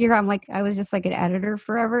figure. I was just like an editor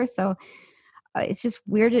forever, so it's just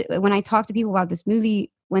weird when I talk to people about this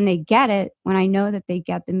movie when they get it, when I know that they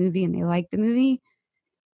get the movie and they like the movie,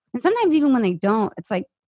 and sometimes even when they don't, it's like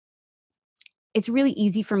it's really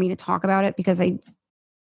easy for me to talk about it because I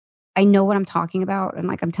know what I'm talking about and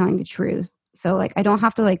like I'm telling the truth. So like I don't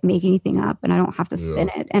have to like make anything up, and I don't have to spin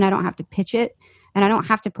it, and I don't have to pitch it, and I don't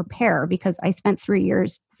have to prepare because I spent 3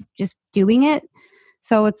 years just doing it.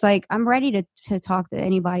 So it's like I'm ready to talk to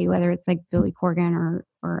anybody, whether it's like Billy Corgan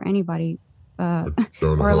or anybody, or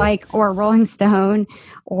Rolling Stone,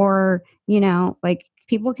 or like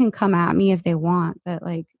people can come at me if they want, but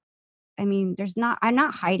like I mean, I'm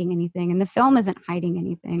not hiding anything, and the film isn't hiding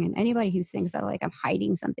anything. And anybody who thinks that like I'm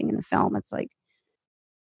hiding something in the film, it's like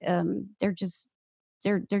they're just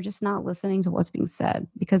not listening to what's being said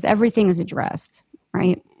because everything is addressed,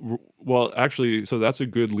 right? Well, actually, so that's a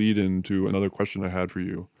good lead into another question I had for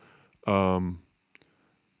you.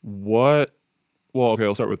 What? Well, okay,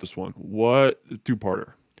 I'll start with this one.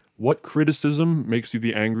 Two-parter. What criticism makes you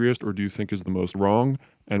the angriest, or do you think is the most wrong?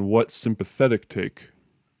 And what sympathetic take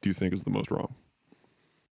do you think is the most wrong?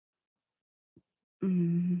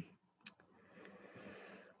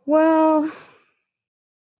 Well,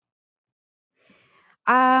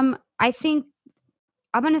 I think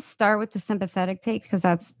I'm going to start with the sympathetic take because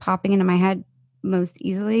that's popping into my head most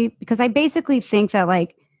easily, because I basically think that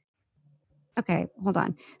like, okay, hold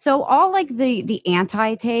on. So all like the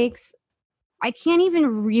anti takes, I can't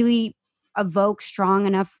even really evoke strong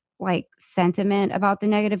enough like sentiment about the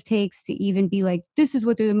negative takes to even be like, this is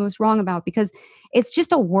what they're the most wrong about, because it's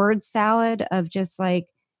just a word salad of just like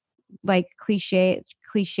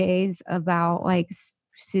cliches about like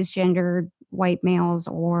cisgendered white males,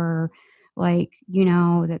 or like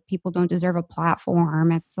that people don't deserve a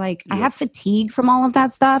platform. It's like I have fatigue from all of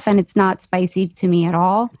that stuff, and it's not spicy to me at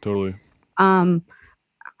all. Totally. I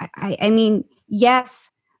mean,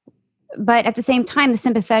 yes, but at the same time, the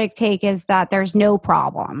sympathetic take is that there's no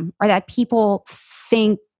problem, or that people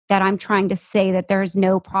think that I'm trying to say that there's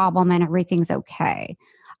no problem and everything's okay.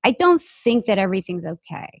 I don't think that everything's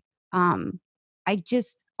okay. I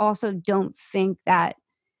just also don't think that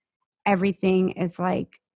everything is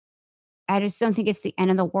like, I just don't think it's the end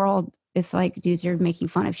of the world if like dudes are making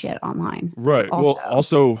fun of shit online. Right. Well,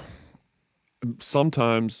 also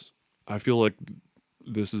sometimes I feel like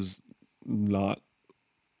this is not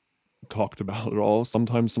talked about at all.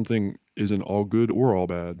 Sometimes something isn't all good or all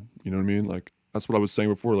bad. You know what I mean? Like that's what I was saying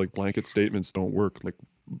before. Like blanket statements don't work.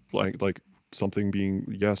 Like something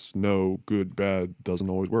being yes, no, good, bad doesn't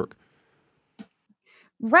always work.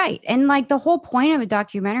 Right. And like the whole point of a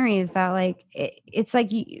documentary is that like it's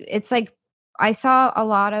like I saw a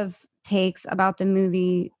lot of takes about the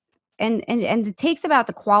movie, and the takes about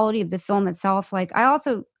the quality of the film itself. Like I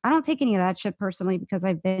don't take any of that shit personally because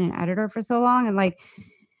I've been an editor for so long, and like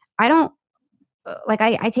I don't like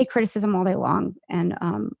I take criticism all day long, and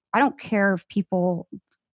I don't care if people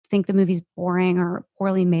think the movie's boring or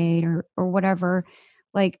poorly made or whatever.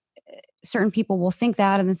 Like certain people will think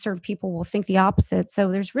that, and then certain people will think the opposite.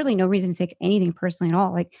 So there's really no reason to take anything personally at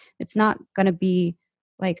all. Like it's not going to be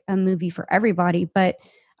like a movie for everybody. But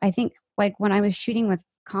I think like when I was shooting with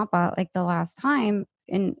Compa like the last time,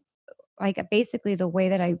 and like basically the way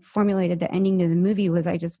that I formulated the ending to the movie was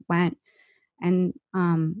I just went and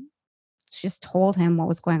just told him what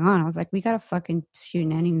was going on. I was like, we gotta fucking shoot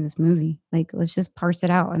an ending to this movie. Like let's just parse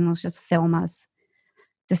it out and let's just film us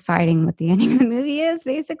deciding what the ending of the movie is,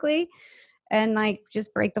 basically, and like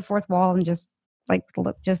just break the fourth wall and just like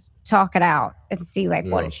just talk it out and see like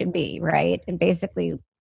what it should be, right? And basically,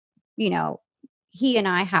 he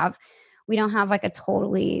and we don't have like a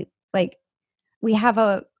totally like we have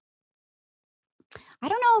a I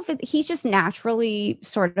don't know if he's just naturally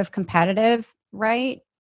sort of competitive, right?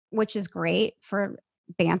 Which is great for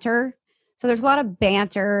banter. So there's a lot of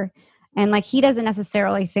banter. And like he doesn't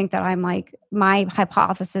necessarily think that I'm like my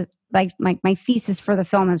hypothesis, like my thesis for the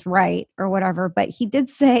film is right or whatever. But he did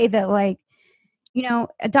say that like,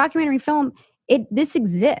 a documentary film, this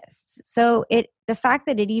exists. So the fact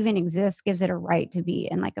that it even exists gives it a right to be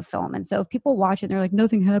in like a film. And so if people watch it and they're like,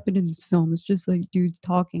 nothing happened in this film, it's just like dudes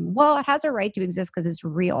talking. Well, it has a right to exist because it's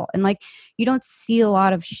real. And like you don't see a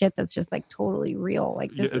lot of shit that's just like totally real.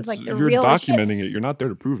 Like this is like the you're real documenting shit. it. You're not there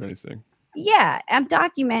to prove anything. Yeah, I'm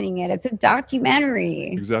documenting it. It's a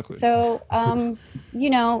documentary. Exactly. So,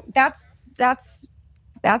 that's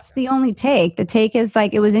that's the only take. The take is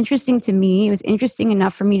like, it was interesting to me. It was interesting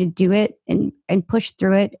enough for me to do it and push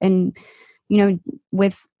through it. And, you know,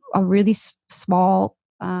 with a really small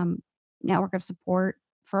network of support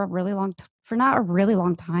for a really for not a really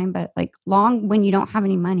long time, but like long when you don't have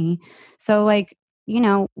any money. So like, you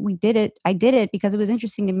know, we did it. I did it because it was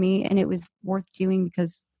interesting to me and it was worth doing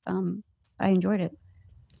because I enjoyed it.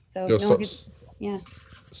 So Yeah, no one could, yeah.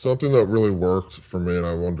 something that really worked for me, and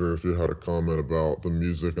I wonder if you had a comment about the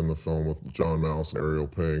music in the film with John Mouse and Ariel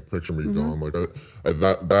Pink, "Picture Me Gone." Like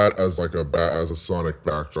that as like as a sonic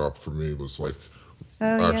backdrop for me was like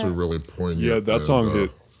actually really poignant. Yeah, that and, song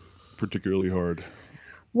hit particularly hard.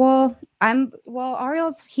 Well,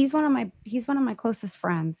 Ariel's he's one of my closest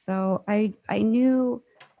friends. So I knew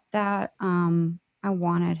that I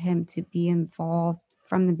wanted him to be involved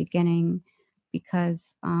from the beginning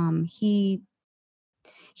because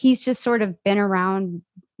he's just sort of been around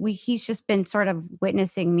he's just been sort of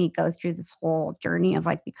witnessing me go through this whole journey of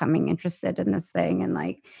like becoming interested in this thing, and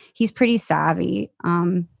like he's pretty savvy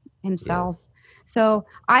himself. So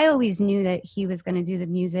I always knew that he was going to do the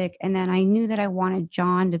music, and then I knew that I wanted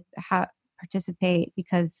John to participate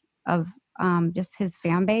because of just his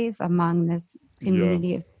fan base among this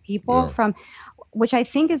community of people from which I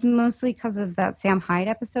think is mostly because of that Sam Hyde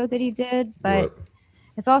episode that he did, but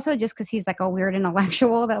it's also just because he's like a weird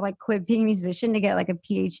intellectual that like quit being a musician to get like a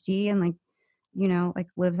PhD and like, you know, like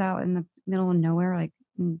lives out in the middle of nowhere, like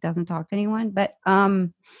doesn't talk to anyone. But I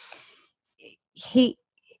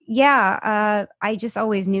just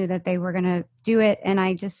always knew that they were gonna do it, and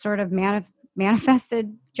I just sort of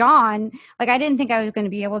manifested John. Like I didn't think I was going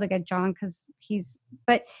to be able to get John because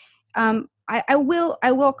but I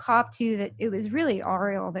will cop to that it was really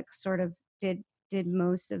Ariel that sort of did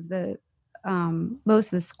most of the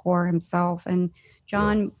score himself, and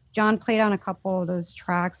John played on a couple of those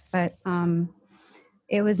tracks, but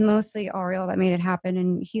it was mostly Ariel that made it happen,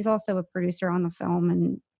 and he's also a producer on the film,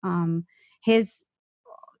 and he's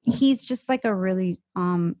just like a really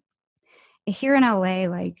here in LA,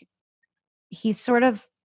 like he's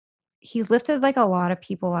lifted like a lot of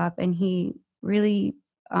people up, and he really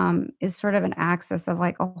is sort of an axis of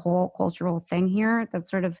like a whole cultural thing here that's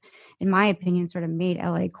sort of, in my opinion, sort of made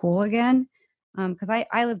LA cool again. Because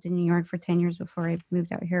I lived in New York for 10 years before I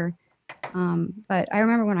moved out here. But I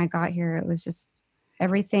remember when I got here, it was just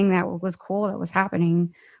everything that was cool that was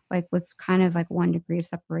happening, like was kind of like 1 degree of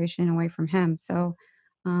separation away from him. So,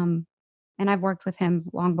 and I've worked with him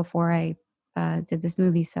long before I did this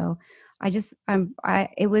movie. So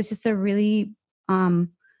it was just a really, you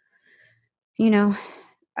know,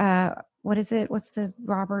 what is it? What's the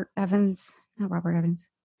Robert Evans? Not Robert Evans.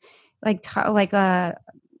 Like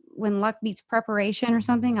when luck meets preparation or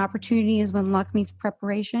something. Opportunity is when luck meets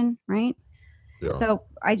preparation, right? Yeah. So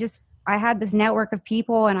I had this network of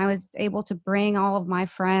people, and I was able to bring all of my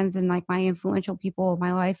friends and like my influential people of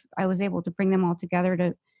my life. I was able to bring them all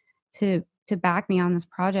together to back me on this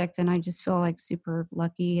project, and I just feel like super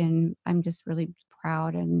lucky, and I'm just really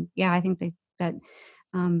proud. And yeah, I think that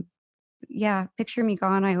Picture Me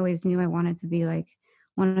Gone, I always knew I wanted to be like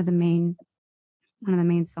one of the main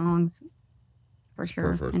songs for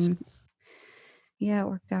sure. Perfect. And yeah, it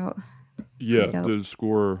worked out. Yeah, dope. the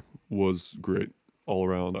score was great all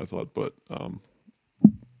around, I thought, but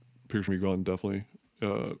Picture Me Gone definitely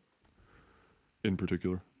in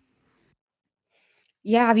particular.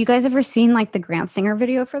 Yeah, have you guys ever seen like the Grant Singer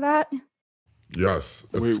video for that? Yes.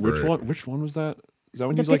 Wait, which great. one? Which one was that? Is that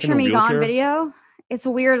when The he's like in Picture a Me Gone wheelchair? video. It's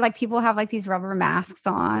weird, like people have like these rubber masks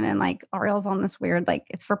on, and like Ariel's on this weird, like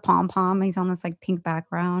it's for pom pom. He's on this like pink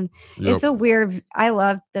background. Yep. It's a weird. I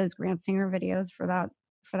love those Grant Singer videos for that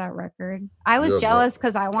record. I was jealous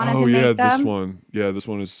because I wanted to make them. This one. Yeah, this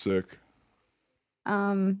one is sick.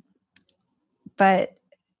 But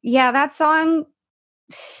yeah, that song,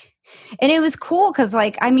 and it was cool because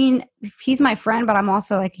like, I mean, he's my friend, but I'm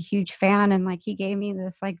also like a huge fan, and like he gave me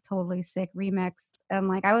this like totally sick remix, and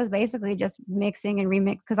like I was basically just mixing and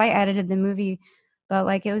remix because I edited the movie, but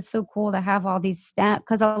like it was so cool to have all these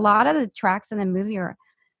because a lot of the tracks in the movie are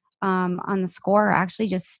on the score are actually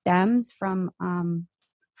just stems from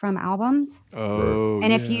albums. Oh,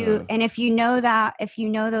 And if you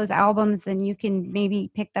know those albums, then you can maybe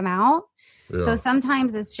pick them out. Yeah. So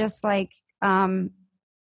sometimes it's just like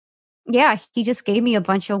he just gave me a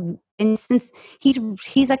bunch of instance.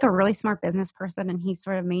 He's like a really smart business person, and he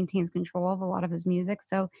sort of maintains control of a lot of his music.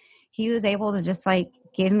 So he was able to just like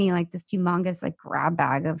give me like this humongous like grab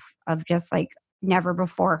bag of just like never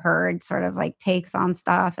before heard sort of like takes on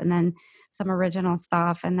stuff, and then some original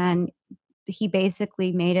stuff, and then he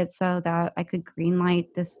basically made it so that I could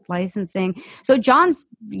greenlight this licensing. So John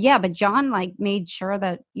like made sure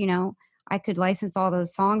that, you know, I could license all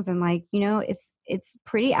those songs, and like, you know, it's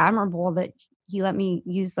pretty admirable that he let me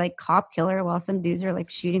use like Cop Killer while some dudes are like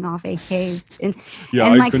shooting off AKs, Yeah,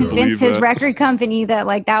 and I like couldn't convinced believe his that. record company that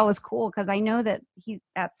like that was cool, because I know that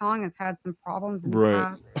that song has had some problems in the Right.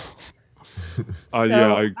 past. Yeah,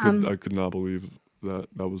 So, I could not believe that.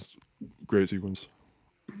 That was great sequence.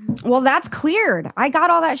 well, that's cleared. I got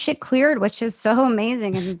all that shit cleared, which is so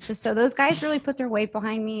amazing. And so those guys really put their weight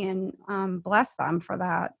behind me, and bless them for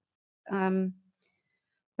that.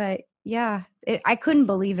 But yeah, I couldn't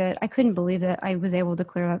believe it. I couldn't believe that I was able to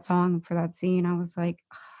clear that song for that scene. I was like,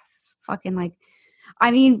 oh, this is fucking like,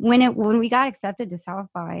 I mean, when we got accepted to South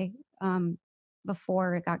by,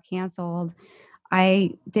 before it got canceled,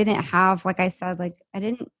 I didn't have, like I said, like I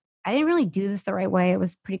didn't really do this the right way. It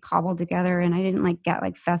was pretty cobbled together, and I didn't like get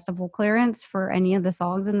like festival clearance for any of the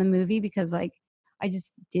songs in the movie, because like I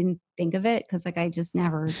just didn't think of it, because like I just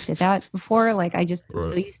never did that before. Like I just am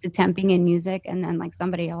so Right. used to temping in music, and then like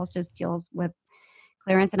somebody else just deals with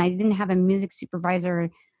clearance, and I didn't have a music supervisor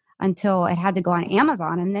until it had to go on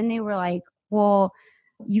Amazon. And then they were like, well,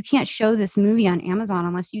 you can't show this movie on Amazon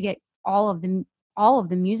unless you get all of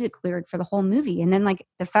the music cleared for the whole movie. And then like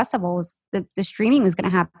the festivals, the streaming was going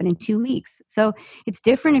to happen in 2 weeks. So it's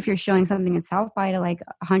different if you're showing something in South by to like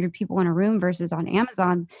 100 people in a room versus on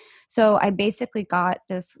Amazon. So I basically got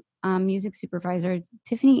this music supervisor,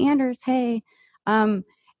 Tiffany Anders, hey, and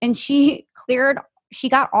she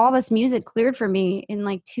got all this music cleared for me in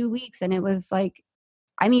like 2 weeks. And it was like,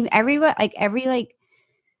 I mean, every like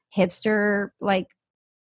hipster like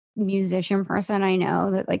musician person I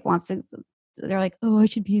know that like wants to, they're like, oh, I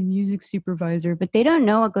should be a music supervisor, but they don't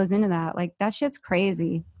know what goes into that. Like that shit's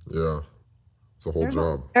crazy. Yeah. It's a whole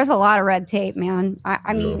job. There's a lot of red tape, man. I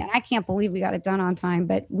Yeah. mean, I can't believe we got it done on time,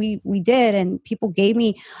 but we did, and people gave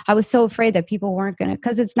me. I was so afraid that people weren't gonna,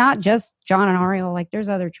 because it's not just John and Ariel. Like there's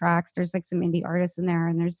other tracks. There's like some indie artists in there,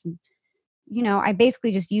 and there's some, you know, I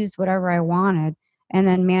basically just used whatever I wanted, and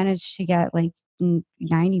then managed to get like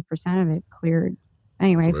 90% of it cleared.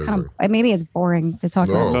 Anyway, That's it's kind of, amazing. maybe it's boring to talk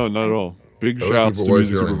about. No, not at all. Big I think shouts people to like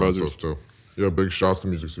music hearing that supervisors. stuff too. Yeah, big shouts to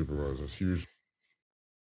music supervisors. Huge.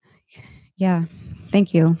 Yeah,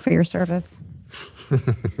 thank you for your service.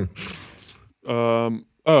 Oh,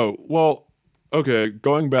 well, okay,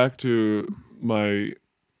 going back to my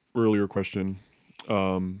earlier question,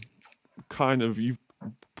 you've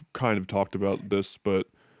kind of talked about this, but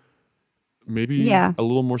maybe Yeah. a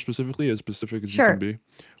little more specifically, as specific as you Sure. can be.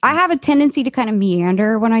 I have a tendency to kind of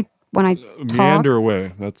meander when I talk. Meander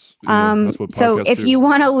away. That's what podcasts So if do. you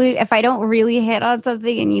want to if I don't really hit on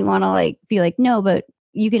something and you want to like be like, no, but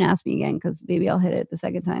you can ask me again, because maybe I'll hit it the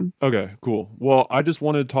second time. Okay, cool. Well, I just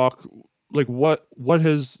want to talk like what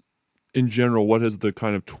has, in general, what has the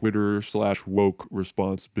kind of Twitter / woke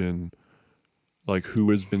response been? Like, who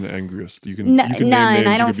has been the angriest? You can name None.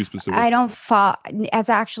 names. You can be specific. It's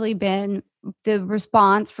actually been, the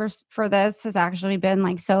response for this has actually been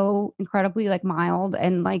like so incredibly like mild,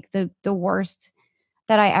 and like the worst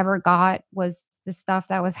that I ever got was the stuff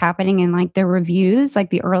that was happening in like the reviews, like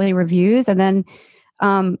the early reviews. And then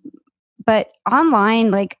but online,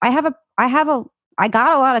 like I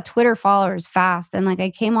got a lot of Twitter followers fast, and like I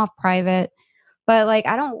came off private, but like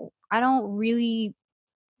I don't really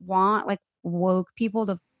want like woke people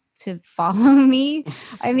to follow me.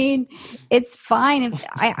 I mean, it's fine if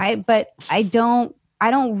but I don't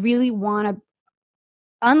really want to,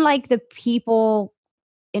 unlike the people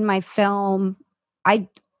in my film, I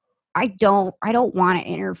don't want to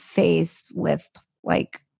interface with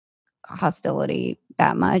like hostility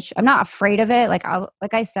that much. I'm not afraid of it. Like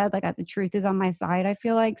I said, like the truth is on my side, I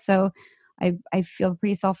feel like. So I feel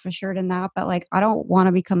pretty self-assured in that, but like I don't want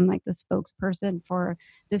to become like the spokesperson for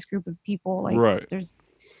this group of people. Like Right. there's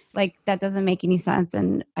like that doesn't make any sense.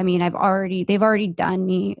 And I mean, they've already done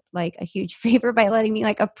me like a huge favor by letting me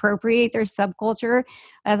like appropriate their subculture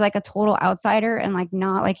as like a total outsider, and like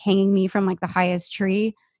not like hanging me from like the highest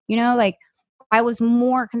tree, you know. Like I was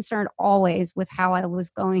more concerned always with how I was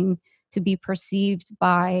going to be perceived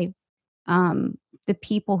by the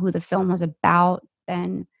people who the film was about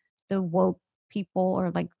than the woke people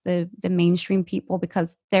or like the mainstream people,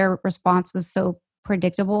 because their response was so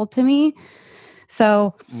predictable to me.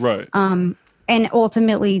 So Right. and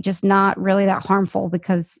ultimately just not really that harmful,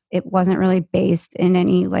 because it wasn't really based in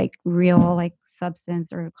any like real like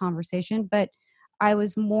substance or conversation. But I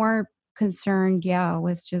was more concerned, yeah,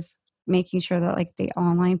 with just making sure that like the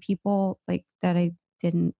online people, like that they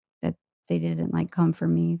didn't like come for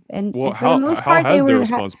me. And Well, for the most how part, they has their were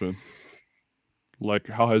response been? Like,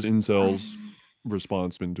 how has incels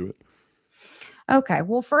response been to it? Okay.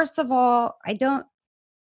 Well, first of all, I don't.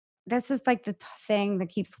 This is like the thing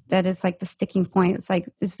that is like the sticking point. It's like,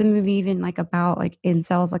 is the movie even like about like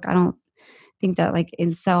incels? Like, I don't think that like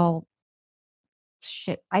incel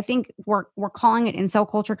shit. I think we're calling it incel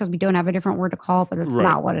culture because we don't have a different word to call it, but it's Right.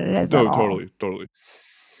 not what it is No, at all. totally.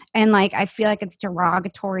 And like, I feel like it's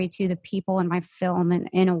derogatory to the people in my film and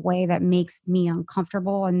in a way that makes me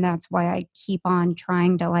uncomfortable. And that's why I keep on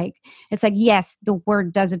trying to like, it's like, yes, the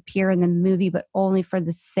word does appear in the movie, but only for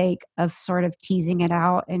the sake of sort of teasing it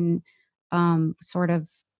out and sort of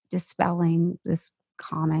dispelling this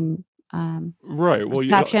common Right. Well,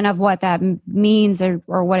 perception of what that means or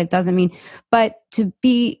what it doesn't mean. But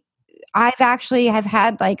I've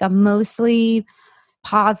had like a mostly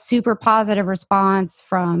super positive response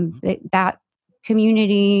from that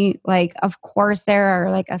community. Like, of course there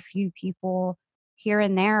are like a few people here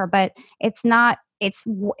and there, but it's not as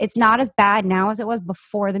bad now as it was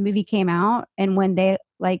before the movie came out and when they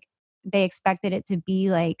expected it to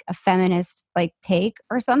be like a feminist like take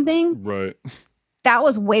or something. right. That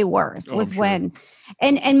was way worse. Oh, I'm Was sure. when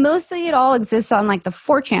and mostly it all exists on like the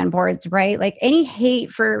 4chan boards, right? Like any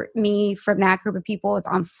hate for me from that group of people is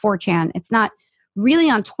on 4chan. It's not really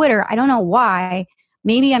on Twitter. I don't know why.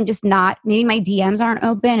 Maybe I'm just not, maybe my DMs aren't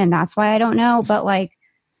open and that's why I don't know. But like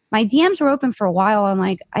my DMs were open for a while and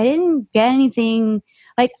like I didn't get anything.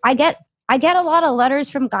 Like I get a lot of letters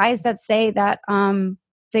from guys that say that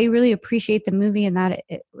they really appreciate the movie and that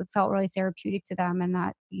it felt really therapeutic to them and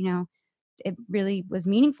that, it really was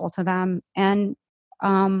meaningful to them. And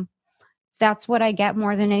that's what I get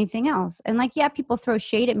more than anything else. And like, yeah, people throw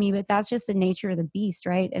shade at me, but that's just the nature of the beast,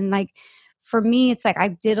 right? And like, for me, it's like I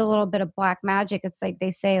did a little bit of black magic. It's like they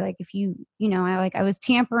say, like, if I was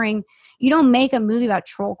tampering. You don't make a movie about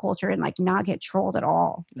troll culture and like not get trolled at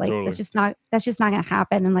all. Like Totally. that's just not going to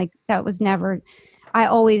happen. And like that was never. I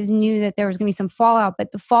always knew that there was going to be some fallout,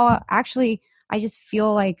 but the fallout actually, I just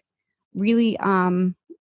feel like really.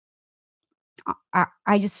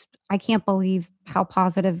 I can't believe how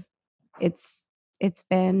positive it's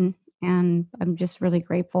been, and I'm just really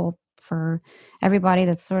grateful for everybody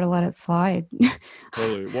that's sort of let it slide.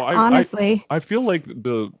 Totally. Well, Honestly, I feel like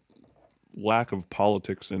the lack of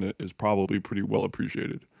politics in it is probably pretty well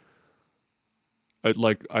appreciated.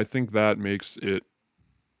 I think that makes it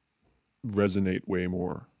resonate way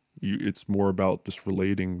more. It's more about just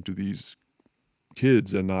relating to these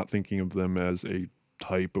kids and not thinking of them as a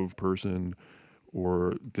type of person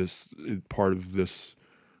or this part of this.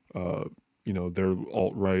 They're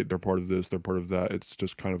alt-right, they're part of this, they're part of that. It's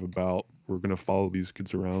just kind of about, we're going to follow these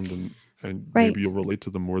kids around and right. maybe you'll relate to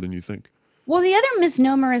them more than you think. Well, the other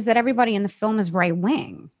misnomer is that everybody in the film is right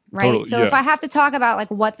wing, right? Totally, So yeah. if I have to talk about like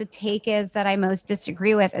what the take is that I most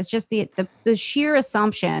disagree with, it's just the sheer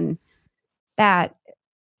assumption that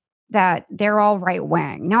they're all right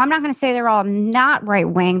wing. Now, I'm not going to say they're all not right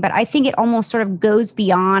wing, but I think it almost sort of goes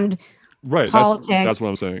beyond right politics. That's what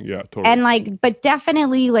I'm saying. Yeah, totally. And like, but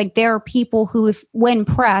definitely like there are people who, if when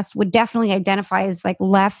pressed, would definitely identify as like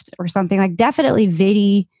left or something. Like definitely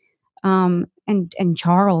Viddy, and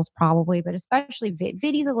Charles probably, but especially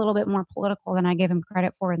Viddy's a little bit more political than I gave him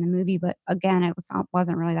credit for in the movie. But again, it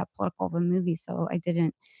wasn't really that political of a movie, so I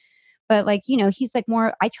didn't. But like, he's like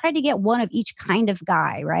more, I tried to get one of each kind of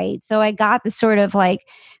guy, right? So I got the sort of like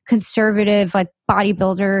conservative, like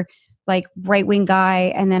bodybuilder, like right-wing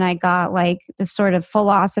guy. And then I got like the sort of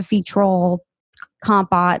philosophy troll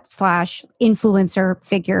compot / influencer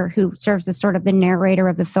figure who serves as sort of the narrator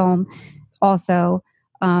of the film. Also,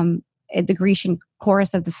 the Grecian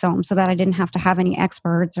chorus of the film, so that I didn't have to have any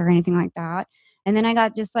experts or anything like that. And then I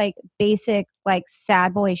got just like basic, like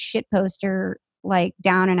sad boy shit poster, like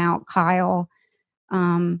down and out Kyle,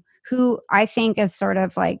 who I think is sort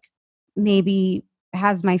of like maybe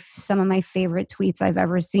has some of my favorite tweets I've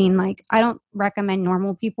ever seen. Like, I don't recommend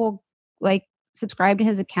normal people like subscribe to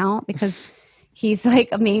his account because he's like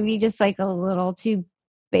maybe just like a little too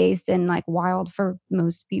based and like wild for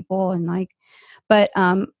most people. And like, but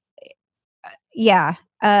yeah.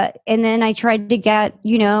 And then I tried to get,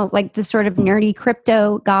 like the sort of nerdy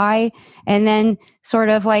crypto guy, and then sort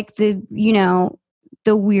of like the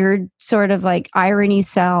weird sort of like irony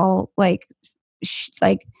cell, like,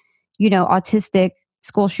 autistic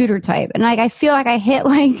school shooter type. And like, I feel like I hit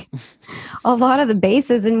like a lot of the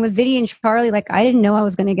bases. And with Viddy and Charlie, like, I didn't know I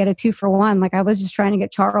was going to get a 2-for-1. Like, I was just trying to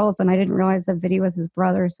get Charles and I didn't realize that Viddy was his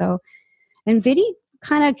brother. So, and Viddy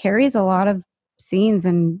kind of carries a lot of scenes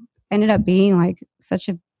and ended up being like such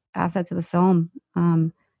an asset to the film.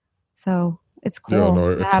 So it's cool. Yeah, no,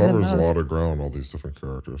 it covers a lot of ground, all these different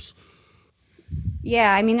characters.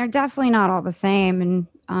 Yeah, I mean, they're definitely not all the same,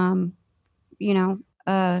 and you know,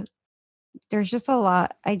 there's just a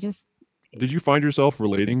lot. Did you find yourself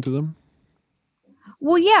relating to them?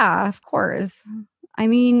 Well, yeah, of course. I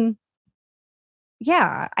mean,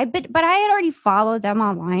 yeah, but I had already followed them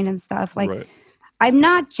online and stuff. Like, Right. I'm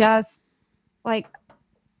not just like,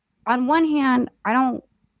 on one hand, I don't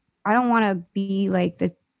want to be like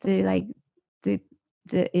the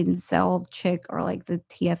the incel chick or like the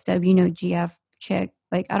TFW, GF chick.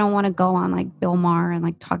 Like, I don't want to go on like Bill Maher and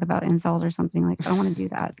like talk about incels or something. Like, I don't want to do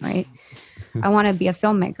that, right? I want to be a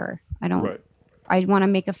filmmaker. Right. I want to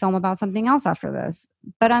make a film about something else after this.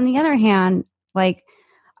 But on the other hand, like,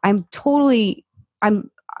 I'm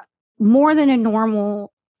more than a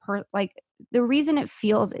normal like, the reason it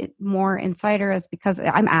feels more insider is because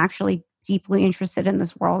I'm actually deeply interested in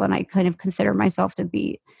this world, and I kind of consider myself to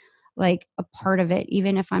be like a part of it,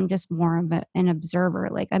 even if I'm just more of an observer.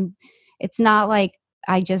 Like, it's not like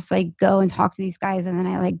I just like go and talk to these guys and then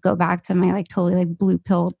I like go back to my like totally like blue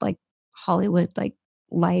pilled like Hollywood like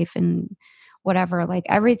life and whatever. Like,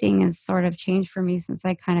 everything has sort of changed for me since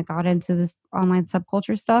I kind of got into this online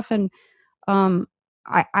subculture stuff. And um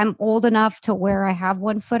I'm old enough to where I have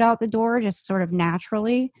one foot out the door just sort of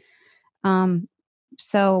naturally. Um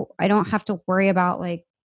so I don't have to worry about like,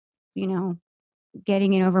 you know,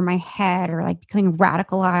 getting it over my head or like becoming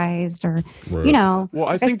radicalized or, Right. Well,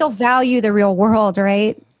 like, I still value the real world,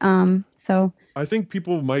 right? So I think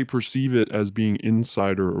people might perceive it as being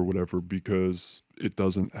insider or whatever because it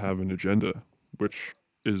doesn't have an agenda, which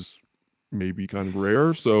is maybe kind of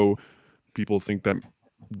rare. So people think that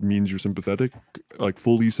means you're sympathetic, like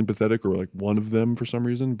fully sympathetic or like one of them for some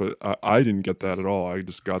reason. But I didn't get that at all. I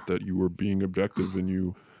just got that you were being objective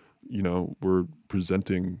and were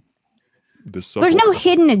presenting this there's no subculture.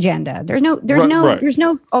 hidden agenda. Right. There's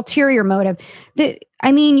no ulterior motive.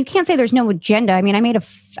 I mean, you can't say there's no agenda. I mean, I made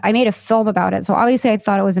a film about it, so obviously I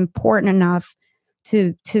thought it was important enough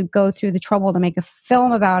to go through the trouble to make a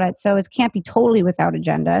film about it. So it can't be totally without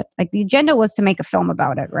agenda. Like, the agenda was to make a film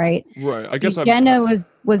about it, right? Right. I The guess agenda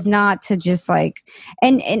was not to just like,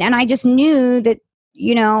 and I just knew that,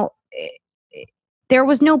 you know, there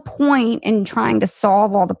was no point in trying to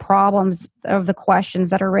solve all the problems of the questions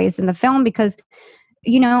that are raised in the film, because,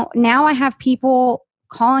 now I have people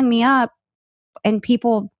calling me up and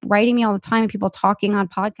people writing me all the time and people talking on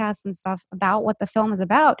podcasts and stuff about what the film is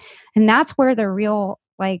about. And that's where the real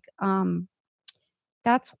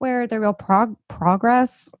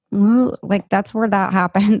progress, like, that's where that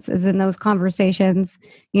happens, is in those conversations.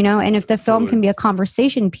 And if the film Totally. can be a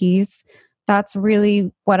conversation piece, that's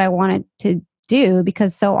really what I wanted to do,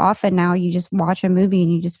 because so often now you just watch a movie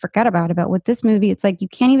and you just forget about it. But with this movie, it's like you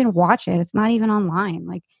can't even watch it, it's not even online.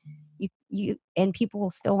 Like, you and people will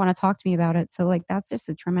still want to talk to me about it. So like, that's just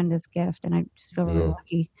a tremendous gift, and I just feel really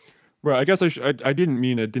lucky. Right. I guess I didn't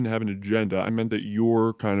mean it didn't have an agenda. I meant that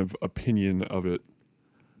your kind of opinion of it.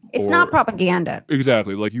 It's not propaganda.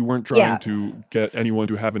 Exactly. Like, you weren't Yeah. trying to get anyone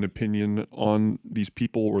to have an opinion on these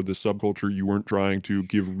people or this subculture. You weren't trying to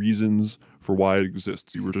give reasons for why it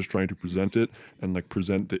exists. You were just trying to present it and like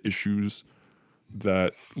present the issues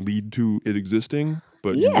that lead to it existing,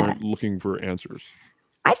 but you Yeah. weren't looking for answers.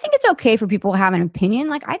 I think it's okay for people to have an opinion.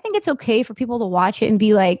 Like, I think it's okay for people to watch it and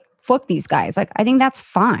be like, fuck these guys. Like, I think that's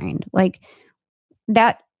fine. Like,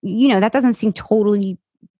 that, that doesn't seem totally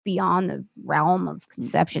beyond the realm of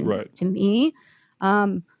conception Right. to me.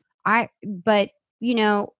 But,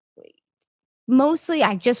 mostly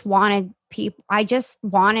I just wanted people, I just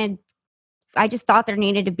thought there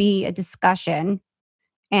needed to be a discussion.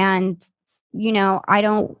 And, I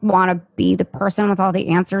don't want to be the person with all the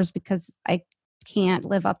answers, because I can't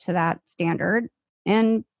live up to that standard.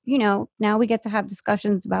 And, now we get to have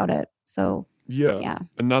discussions about it. So, Yeah.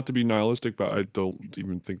 And not to be nihilistic, but I don't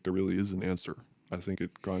even think there really is an answer. I think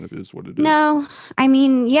it kind of is what it is. No, I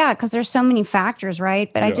mean, yeah, because there's so many factors,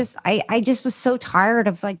 right? But Yeah. I just was so tired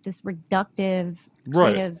of like this reductive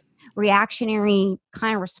kind of reactionary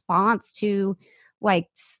kind of response to, like,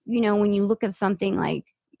 when you look at something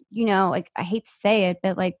like, like, I hate to say it,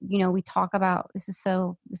 but like, we talk about, this is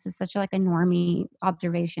such like a normie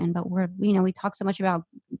observation, but we talk so much about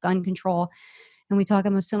gun control, and we talk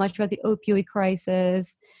so much about the opioid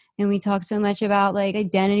crisis, and we talk so much about like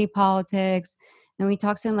identity politics, and we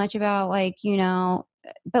talk so much about like,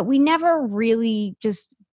 but we never really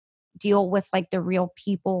just deal with like the real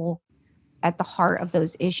people at the heart of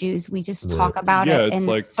those issues. We just talk about it in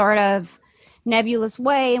like, sort of nebulous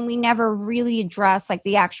way, and we never really address like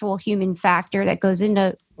the actual human factor that goes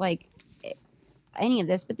into like any of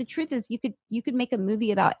this. But the truth is, you could make a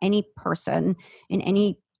movie about any person in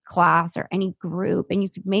any class or any group, and you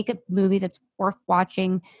could make a movie that's worth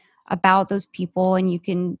watching about those people, and you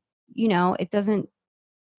can, it doesn't,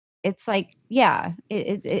 it's like, it Yeah,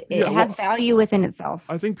 has well, value within itself.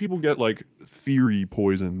 I think people get like theory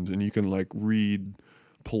poisoned, and you can like read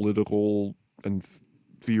political and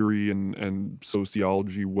theory and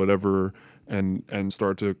sociology, whatever, and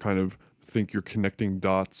start to kind of think you're connecting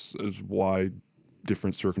dots as why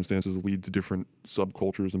different circumstances lead to different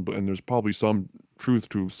subcultures, and there's probably some truth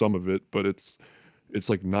to some of it, but it's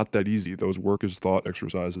like not that easy. Those work as thought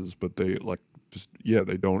exercises, but they like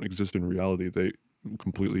they don't exist in reality. They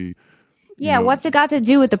completely What's it got to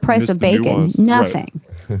do with the price miss of the bacon? nuance. Right. Nothing.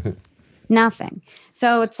 Nothing.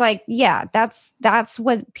 So it's like, that's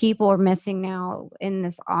what people are missing now in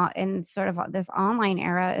this in sort of this online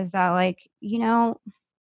era, is that like,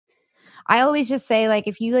 I always just say, like,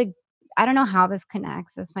 if you like, I don't know how this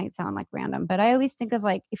connects. This might sound like random, but I always think of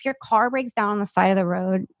like, if your car breaks down on the side of the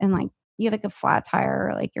road and like you have like a flat tire,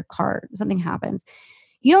 or like your car, something happens,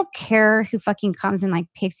 you don't care who fucking comes and like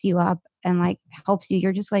picks you up and like helps you.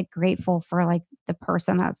 You're just like grateful for like the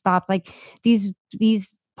person that stopped. Like these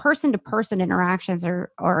person to person interactions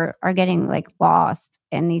are getting like lost,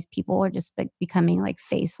 and these people are just like becoming like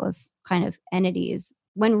faceless kind of entities,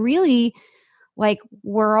 when really, like,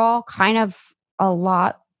 we're all kind of a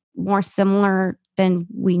lot more similar than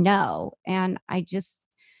we know. And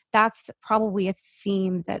that's probably a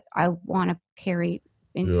theme that I want to carry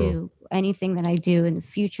into anything that I do in the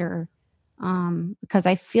future. Because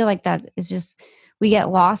I feel like that is just, we get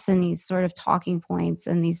lost in these sort of talking points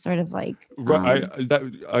and these sort of like, Right.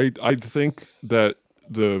 I think that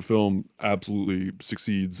the film absolutely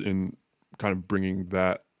succeeds in kind of bringing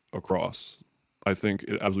that across. I think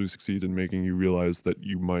it absolutely succeeds in making you realize that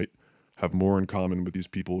you might have more in common with these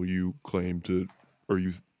people you claim to, or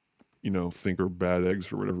you think are bad eggs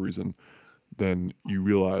for whatever reason, than you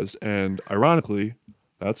realize. And ironically,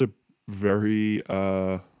 that's a very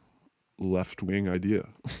left-wing idea.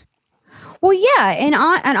 well, yeah. And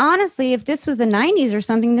honestly, if this was the 90s or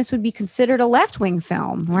something, this would be considered a left-wing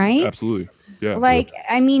film, right? Absolutely. Yeah. Like,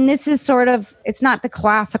 I mean, this is sort of, it's not the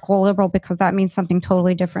classical liberal, because that means something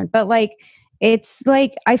totally different. But like, it's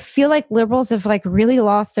like, I feel like liberals have like really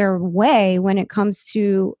lost their way when it comes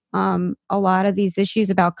to a lot of these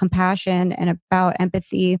issues about compassion and about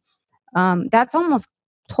empathy. That's almost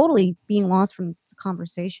totally being lost from the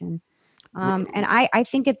conversation. And I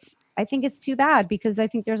think it's too bad, because I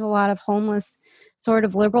think there's a lot of homeless sort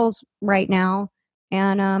of liberals right now.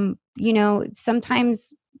 And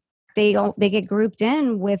sometimes they get grouped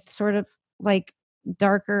in with sort of like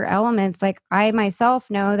darker elements. Like, I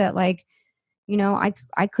myself know that, like, I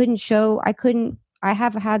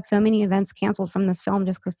have had so many events canceled from this film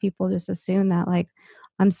just because people just assume that like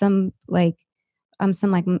I'm some like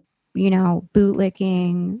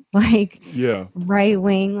bootlicking, like right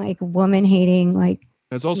wing, like woman hating, like.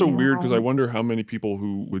 It's also weird because I wonder how many people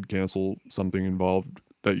who would cancel something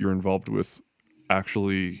that you're involved with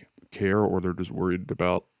actually care, or they're just worried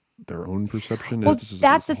about their own perception. Well,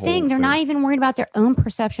 that's the thing. They're not even worried about their own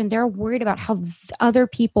perception. They're worried about how other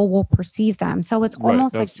people will perceive them. So it's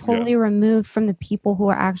almost like totally removed from the people who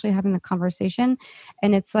are actually having the conversation.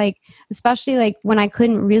 And it's like, especially like when I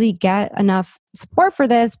couldn't really get enough support for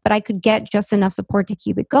this, but I could get just enough support to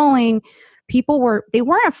keep it going. They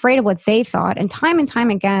weren't afraid of what they thought. And time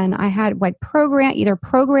again, I had like either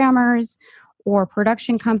programmers or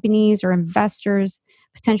production companies or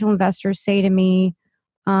potential investors say to me,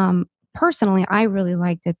 personally, I really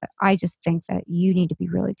liked it, but I just think that you need to be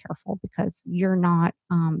really careful because you're not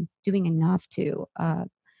doing enough to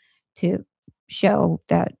show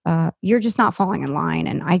that you're just not falling in line,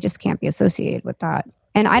 and I just can't be associated with that.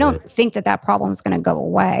 And I don't think that problem is going to go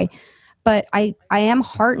away, but I am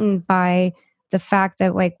heartened by the fact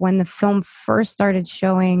that like when the film first started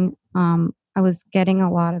showing, I was getting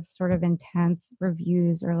a lot of sort of intense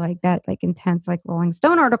reviews, or like that, like intense, like Rolling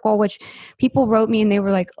Stone article, which people wrote me and they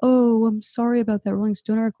were like, "Oh, I'm sorry about that Rolling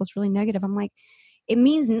Stone article. It's really negative." I'm like, it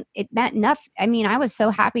meant nothing. I mean, I was so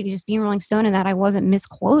happy to just be in Rolling Stone and that I wasn't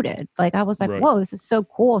misquoted. Like, I was like, whoa, this is so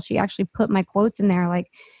cool. She actually put my quotes in there.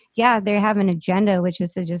 Like, yeah, they have an agenda, which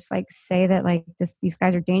is to just like say that like these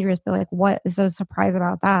guys are dangerous, but like, what is so surprised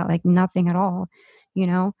about that? Like, nothing at all,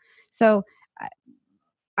 So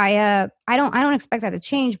I don't expect that to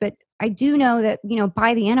change, but I do know that,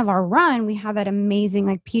 by the end of our run, we have that amazing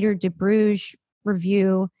like Peter DeBruge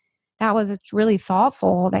review that was really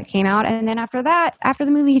thoughtful that came out. And then after that, after the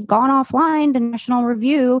movie had gone offline, the National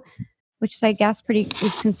Review which is I guess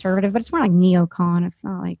is conservative, but it's more like neocon. It's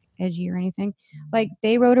not like edgy or anything. Like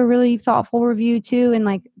they wrote a really thoughtful review too, and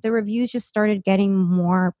like the reviews just started getting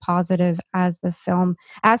more positive as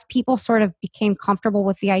people sort of became comfortable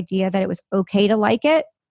with the idea that it was okay to like it.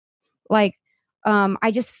 Like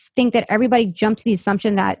I just think that everybody jumped to the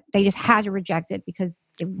assumption that they just had to reject it because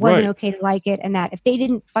it wasn't okay to like it, and that if they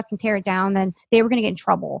didn't fucking tear it down, then they were going to get in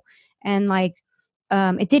trouble. And like,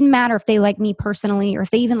 it didn't matter if they liked me personally or if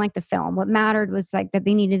they even liked the film. What mattered was like that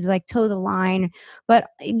they needed to like toe the line. But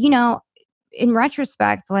you know, in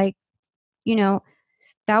retrospect, like, you know,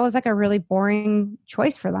 that was like a really boring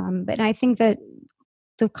choice for them. But I think that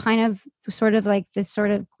the kind of sort of like this sort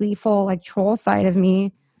of gleeful like troll side of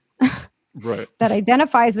me that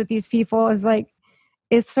identifies with these people is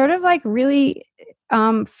sort of like really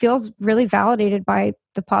feels really validated by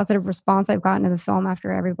the positive response I've gotten to the film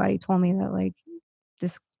after everybody told me that like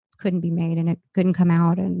this couldn't be made and it couldn't come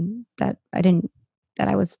out, and that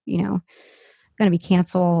I was, you know, going to be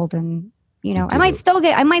canceled, and you know, I might still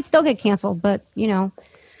get canceled, but you know,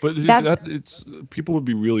 but it's people would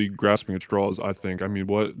be really grasping at straws, I think. I mean,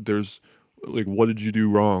 what did you do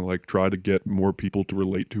wrong? Like, try to get more people to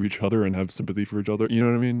relate to each other and have sympathy for each other. You know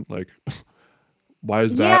what I mean? Like, why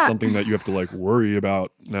is that something that you have to like worry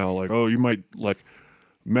about now? Like, oh, you might like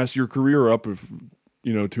mess your career up if,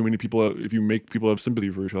 you know, too many people, if you make people have sympathy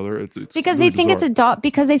for each other. It's because really they think bizarre. it's a dog,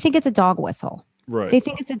 because they think it's a dog whistle. Right. They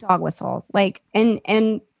think it's a dog whistle. Like,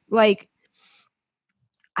 and like,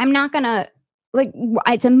 I'm not gonna like.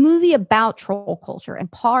 It's a movie about troll culture,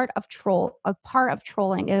 and part of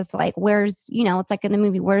trolling is like, where's, you know, it's like in the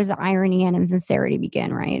movie, where does the irony and insincerity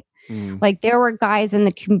begin, right? Like there were guys in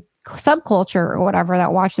the subculture or whatever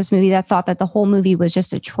that watched this movie that thought that the whole movie was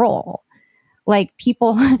just a troll. Like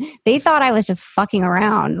people, they thought I was just fucking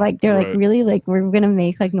around. Like they're like, really, like we're gonna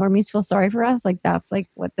make like normies feel sorry for us. Like that's like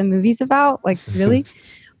what the movie's about. Like really,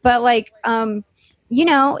 but like, you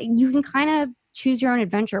know, you can kind of choose your own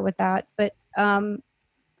adventure with that. But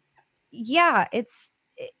yeah,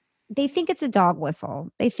 they think it's a dog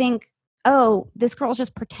whistle. They think, oh, this girl's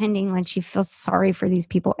just pretending like she feels sorry for these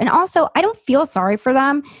people. And also, I don't feel sorry for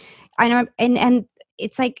them. I know, and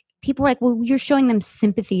it's like people are like, well, you're showing them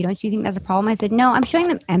sympathy. Don't you think that's a problem? I said, no, I'm showing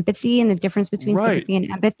them empathy, and the difference between sympathy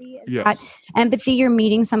and empathy is that empathy, you're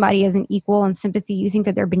meeting somebody as an equal, and sympathy, you think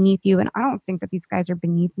that they're beneath you. And I don't think that these guys are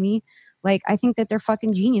beneath me. Like, I think that they're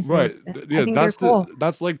fucking geniuses. Right. Yeah, I think they're cool.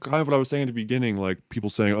 That's like kind of what I was saying at the beginning. Like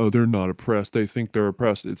people saying, oh, they're not oppressed. They think they're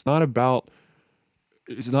oppressed. It's not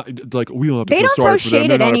like we don't have to they feel don't sorry throw for them. shade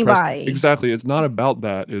They're at not anybody. oppressed. Exactly. It's not about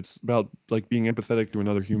that. It's about like being empathetic to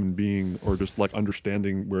another human being, or just like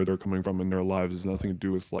understanding where they're coming from in their lives. It's nothing to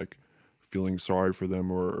do with like feeling sorry for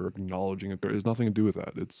them or acknowledging it. There's nothing to do with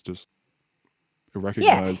that. It's just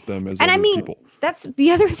recognize them as other people. That's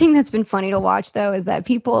the other thing that's been funny to watch though, is that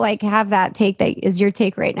people like have that take that is your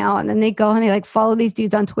take right now, and then they go and they like follow these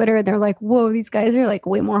dudes on Twitter, and they're like, whoa, these guys are like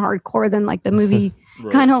way more hardcore than like the movie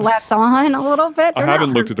kind of lets on a little bit. I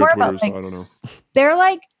haven't looked at their Twitter, so I don't know. They're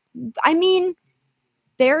like, I mean,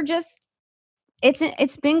 they're just,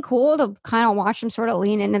 it's been cool to kind of watch them sort of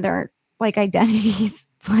lean into their like identities.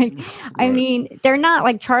 Like, I mean, they're not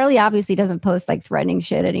like Charlie obviously doesn't post like threatening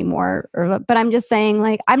shit anymore, but I'm just saying,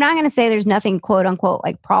 like, I'm not going to say there's nothing quote unquote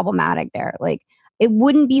like problematic there. Like, it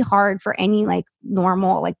wouldn't be hard for any like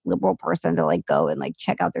normal like liberal person to like go and like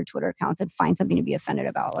check out their Twitter accounts and find something to be offended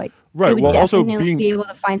about. Like, they would definitely be able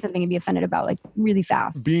to find something to be offended about like really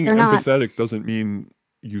fast. Being empathetic doesn't mean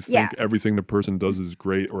you think everything the person does is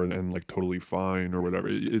great and like totally fine or whatever.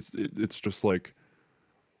 It's just like,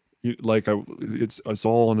 it's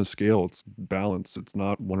all on a scale. It's balanced. It's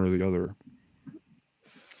not one or the other.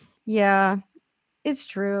 Yeah, it's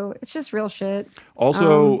true. It's just real shit.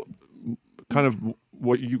 Also, kind of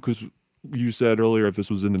what because you said earlier, if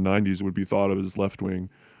this was in the 90s, it would be thought of as left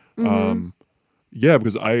wing. Yeah,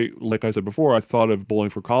 because like I said before, I thought of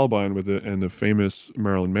Bowling for Columbine with it and the famous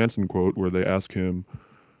Marilyn Manson quote where they ask him,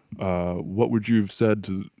 what would you have said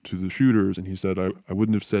to the shooters? And he said, I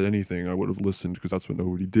wouldn't have said anything. I would have listened, because that's what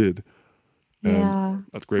nobody did. And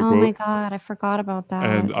that's a great quote. Oh my God, I forgot about that.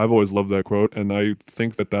 And I've always loved that quote. And I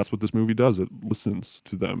think that that's what this movie does. It listens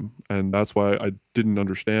to them. And that's why I didn't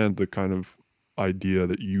understand the kind of idea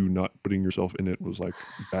that you not putting yourself in it was like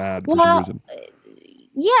bad for some reason.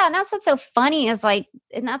 Yeah, and that's what's so funny is like,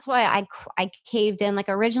 and that's why I caved in. Like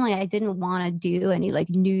originally, I didn't want to do any like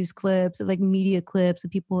news clips or like media clips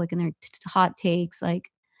of people like in their hot takes.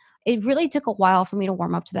 Like, it really took a while for me to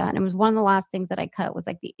warm up to that. And it was one of the last things that I cut was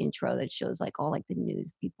like the intro that shows like all like the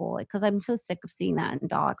news people, like, cause I'm so sick of seeing that in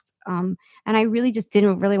docs. And I really just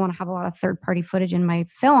didn't really want to have a lot of third party footage in my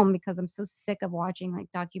film because I'm so sick of watching like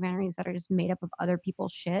documentaries that are just made up of other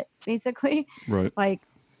people's shit, basically. Right. Like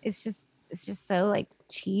it's just so like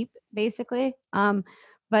cheap, basically.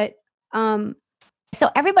 But so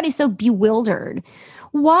everybody's so bewildered.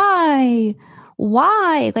 Why?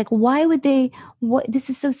 Like, why would they? What? This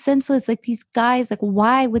is so senseless. Like these guys, like,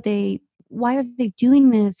 why would they? Why are they doing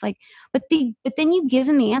this? Like, but then you give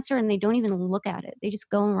them the answer and they don't even look at it. They just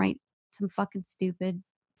go and write some fucking stupid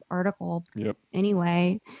article Yep.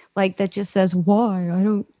 anyway, like that just says why.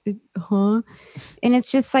 And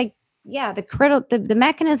it's just like, yeah, the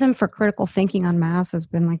mechanism for critical thinking on mass has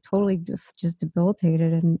been like totally just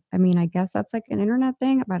debilitated. And I mean, I guess that's like an internet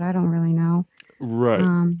thing, but I don't really know. Right.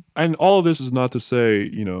 And all of this is not to say,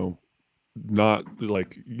 not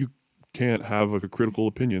like you can't have like a critical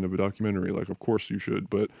opinion of a documentary. Like, of course you should,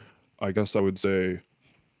 but I guess I would say,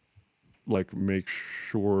 like, make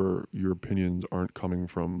sure your opinions aren't coming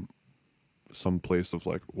from some place of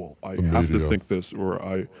like, well, I have to think this,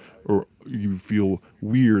 or you feel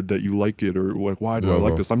weird that you like it, or like, why do I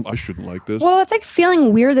like this? I shouldn't like this. Well, it's like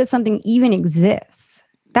feeling weird that something even exists.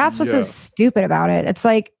 That's what's so stupid about it. It's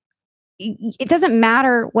like, it doesn't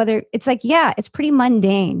matter whether it's like, yeah, it's pretty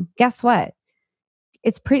mundane. Guess what?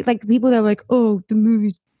 It's pretty like people that are like, oh, the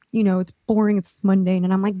movie, it's boring, it's mundane.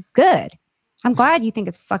 And I'm like, good. I'm glad you think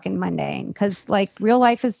it's fucking mundane because like real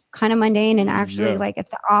life is kind of mundane and actually like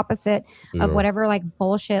it's the opposite of whatever like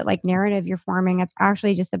bullshit like narrative you're forming. It's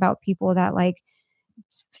actually just about people that like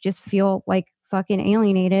just feel like fucking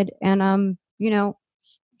alienated. And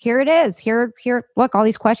here it is. Here, look, all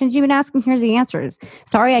these questions you've been asking, here's the answers.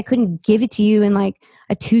 Sorry I couldn't give it to you in like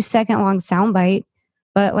a 2-second long soundbite,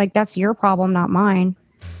 but like that's your problem, not mine.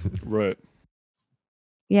 Right.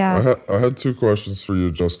 Yeah. I had 2 questions for you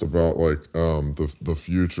just about like the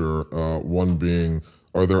future. One being,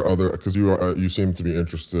 are there other, because you seem to be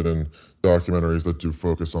interested in documentaries that do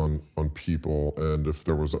focus on people, and if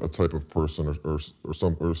there was a type of person or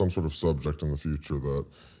some sort of subject in the future that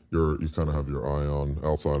you kind of have your eye on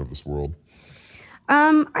outside of this world.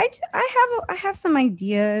 I have some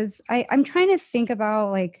ideas. I'm trying to think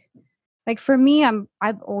about like for me,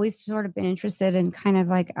 I've always sort of been interested in kind of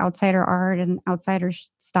like outsider art and outsider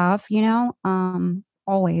stuff,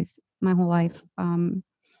 always my whole life. And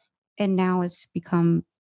now it's become,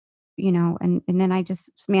 and then I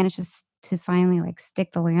just managed to finally like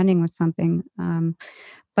stick the landing with something.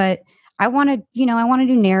 But I want to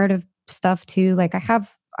do narrative stuff too. Like I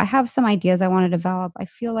have some ideas I want to develop. I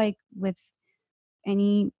feel like with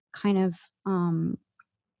any kind of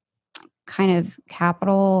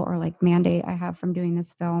capital or like mandate I have from doing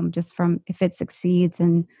this film, just from if it succeeds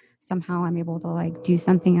and somehow I'm able to like do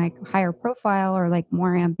something like higher profile or like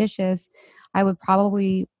more ambitious, I would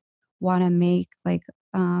probably want to make like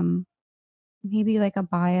maybe like a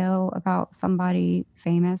bio about somebody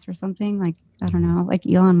famous or something, like I don't know, like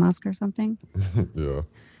Elon Musk or something. Yeah.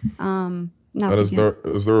 Not and is there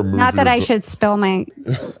a movie? Not that I should spill my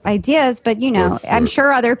ideas, but I'm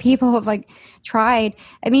sure other people have like tried.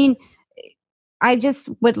 I mean, I just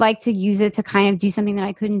would like to use it to kind of do something that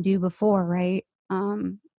I couldn't do before, right?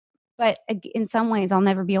 But in some ways, I'll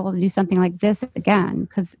never be able to do something like this again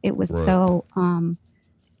because it was so.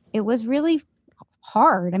 It was really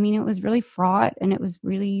hard. I mean, it was really fraught, and it was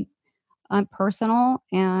really personal,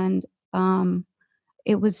 and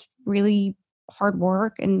it was really hard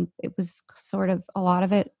work, and it was sort of a lot of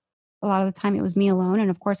the time it was me alone, and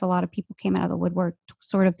of course a lot of people came out of the woodwork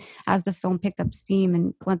sort of as the film picked up steam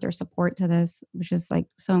and lent their support to this, which is like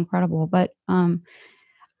so incredible. But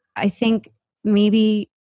I think maybe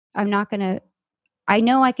I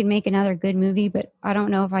know I can make another good movie, but I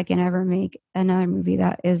don't know if I can ever make another movie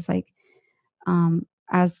that is like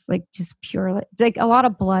as like just pure, like a lot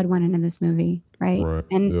of blood went into this movie, right?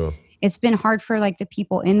 And it's been hard for like the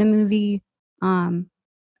people in the movie.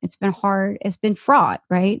 It's been hard. It's been fraught,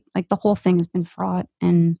 right? Like the whole thing has been fraught.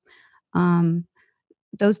 And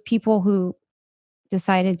those people who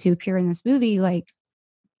decided to appear in this movie, like,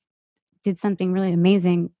 did something really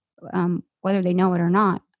amazing, whether they know it or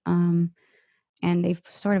not. And they've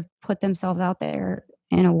sort of put themselves out there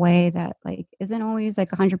in a way that like isn't always like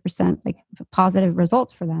 100% like positive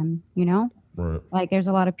results for them, Right. Like there's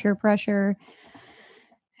a lot of peer pressure.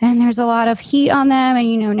 And there's a lot of heat on them.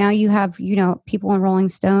 And, now you have, people in Rolling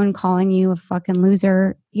Stone calling you a fucking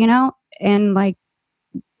loser, and like,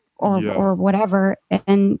 or whatever.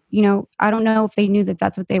 And, I don't know if they knew that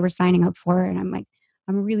that's what they were signing up for. And I'm like,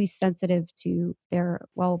 I'm really sensitive to their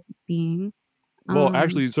well-being. Well,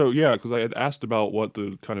 actually, so yeah, because I had asked about what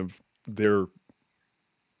the kind of their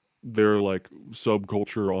like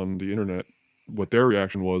subculture on the internet, what their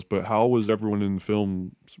reaction was, but how was everyone in the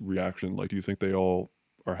film's reaction? Like, do you think they all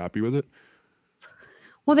are happy with it?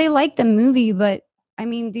 Well, they like the movie, but I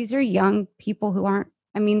mean, these are young people who aren't,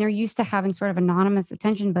 I mean, they're used to having sort of anonymous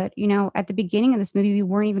attention, but you know, at the beginning of this movie, we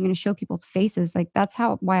weren't even going to show people's faces. Like that's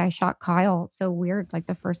why I shot Kyle. It's so weird. Like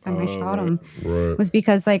the first time I shot him Right. was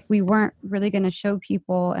because like we weren't really going to show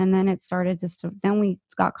people. And then it started to, then we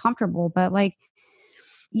got comfortable, but like,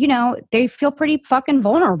 you know, they feel pretty fucking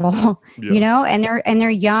vulnerable, Yeah. you know, and they're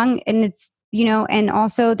young and it's, you know, and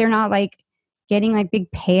also they're not like getting like big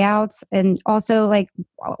payouts. And also like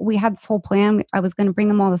we had this whole plan. I was going to bring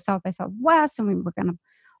them all to South by Southwest and we were going to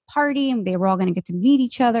party and they were all going to get to meet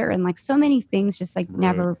each other. And like so many things just like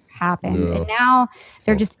never happened. Yeah. And now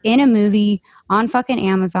they're just in a movie on fucking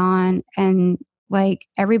Amazon and like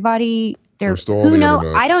everybody They're still on the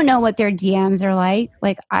internet. I don't know what their DMs are like.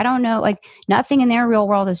 Like, I don't know, like nothing in their real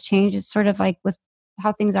world has changed. It's sort of like with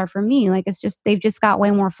how things are for me. Like, it's just, they've just got way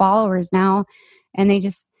more followers now. And they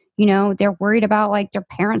just, you know, they're worried about like their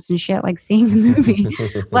parents and shit, like seeing the movie.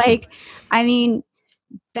 Like, I mean,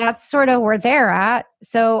 that's sort of where they're at.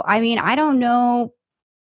 So, I mean, I don't know.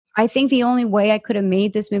 I think the only way I could have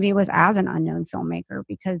made this movie was as an unknown filmmaker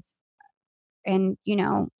because, and, you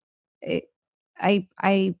know, it, I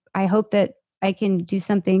hope that I can do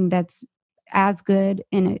something that's as good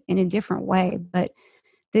in a different way. But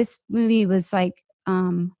this movie was like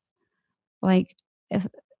if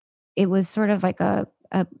it was sort of like a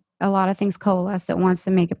lot of things coalesced at once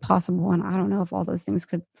to make it possible. And I don't know if all those things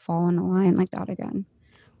could fall in a line like that again.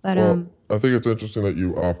 But well, I think it's interesting that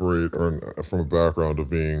you operate from a background of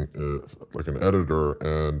being like an editor,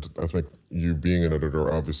 and I think you being an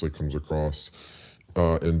editor obviously comes across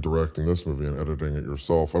in directing this movie and editing it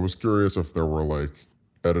yourself. I was curious if there were like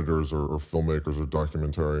editors or filmmakers or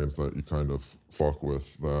documentarians that you kind of fuck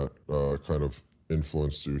with that kind of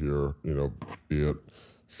influenced you here, you know, be it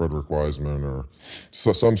Frederick Wiseman or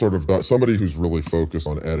some sort of somebody who's really focused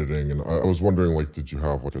on editing. And I was wondering, like, did you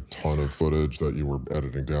have like a ton of footage that you were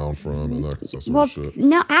editing down from and that sort of shit?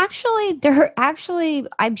 No, actually,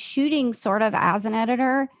 I'm shooting sort of as an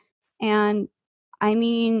editor, and I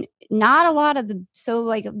mean, not a lot of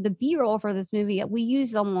like the B-roll for this movie, we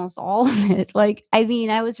used almost all of it. Like, I mean,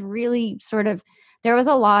 I was really sort of, there was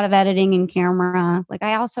a lot of editing in camera. Like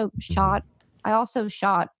I also shot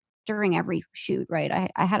during every shoot, right?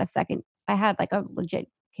 I had like a legit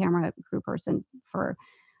camera crew person for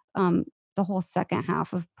the whole second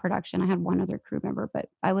half of production. I had one other crew member, but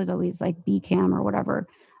I was always like B cam or whatever.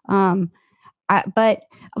 But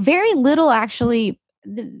very little actually.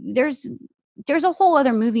 There's a whole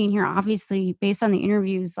other movie in here, obviously, based on the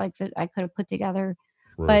interviews like that I could have put together.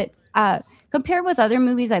 Right. But compared with other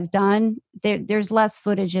movies I've done, there's less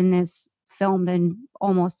footage in this film than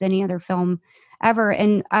almost any other film ever.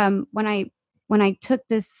 And when I took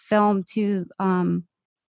this film to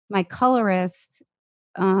my colorist,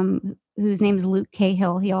 whose name is Luke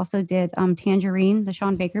Cahill, he also did Tangerine, the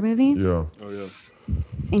Sean Baker movie. Yeah. Oh yeah.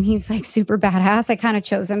 And he's like super badass. I kind of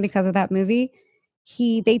chose him because of that movie.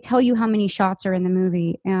 They tell you how many shots are in the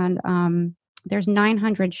movie, and there's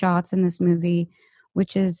 900 shots in this movie,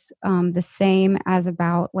 which is the same as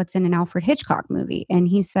about what's in an Alfred Hitchcock movie. And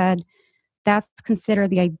he said that's considered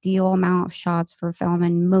the ideal amount of shots for a film,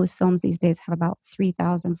 and most films these days have about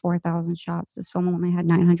 3,000, 4,000 shots. This film only had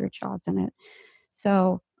 900 shots in it.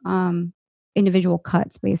 So individual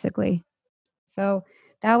cuts, basically. So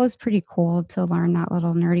that was pretty cool to learn that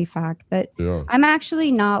little nerdy fact. But yeah. I'm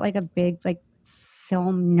actually not like a big like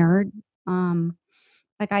film nerd.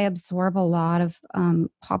 Like I absorb a lot of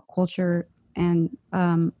pop culture, and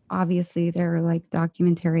obviously there are like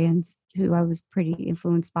documentarians who I was pretty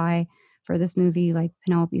influenced by for this movie, like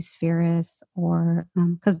Penelope Spheris, or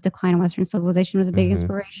because Decline of Western Civilization was a big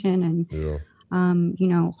inspiration, and you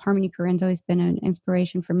know, Harmony Korine's always been an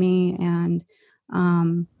inspiration for me, and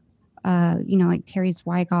you know, like Terry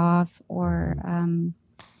Zwigoff, or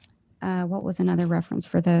what was another reference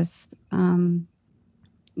for this?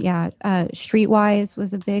 Streetwise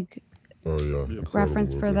was a big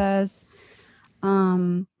reference for this.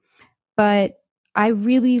 But I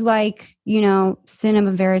really like, you know,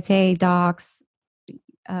 cinema verite docs,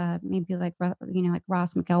 maybe like, you know, like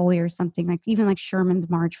Ross McElwee or something, like even like Sherman's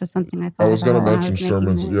March was something I thought. I was going to mention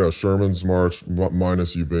Sherman's March,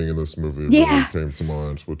 minus you being in this movie, really came to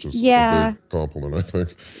mind, which is a big compliment, I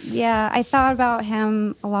think. Yeah, I thought about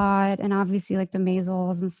him a lot, and obviously like the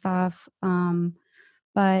Maisels and stuff.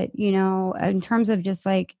 But in terms of just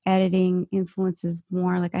like editing influences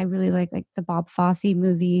more, like I really like the Bob Fosse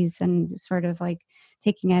movies and sort of like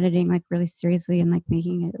taking editing like really seriously and like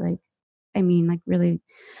making it like, like really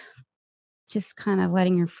just kind of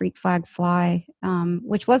letting your freak flag fly,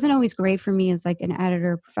 which wasn't always great for me as like an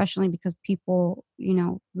editor professionally, because people,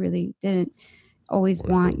 really didn't always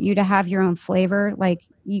want you to have your own flavor. Like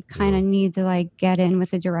you kind of need to like get in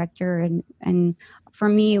with the director, and for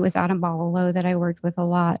me it was Adam Balalo that I worked with a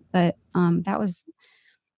lot. But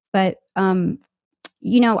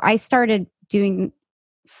I started doing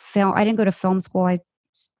film. I didn't go to film school. I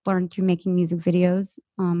learned through making music videos,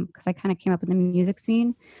 because I kind of came up in the music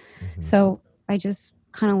scene. So I just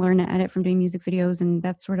kind of learned to edit from doing music videos, and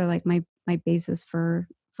that's sort of like my basis for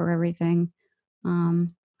everything.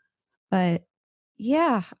 But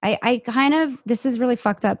yeah, I kind of, this is really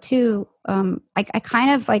fucked up too. I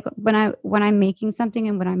kind of like when I'm making something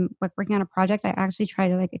and when I'm like working on a project, I actually try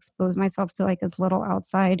to like expose myself to like as little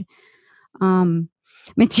outside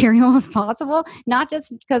material as possible. Not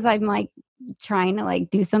just because I'm like trying to like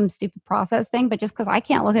do some stupid process thing, but just because I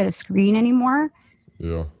can't look at a screen anymore.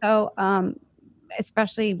 Yeah. So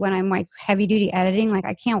especially when I'm like heavy duty editing, like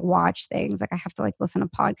I can't watch things. Like I have to like listen to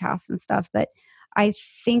podcasts and stuff. But I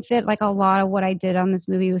think that like a lot of what I did on this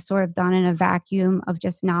movie was sort of done in a vacuum of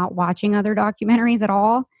just not watching other documentaries at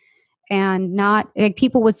all. And not like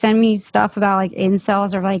people would send me stuff about like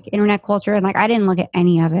incels or like internet culture, and like I didn't look at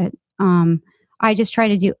any of it. I just try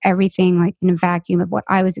to do everything like in a vacuum of what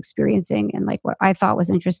I was experiencing and like what I thought was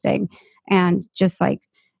interesting, and just like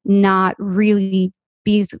not really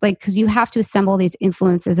be like, because you have to assemble these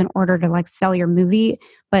influences in order to like sell your movie.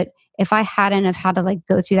 But if I hadn't have had to like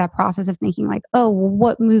go through that process of thinking like, oh, well,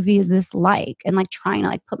 what movie is this like, and like trying to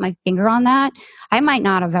like put my finger on that, I might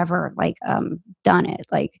not have ever like done it,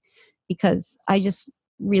 like, because I just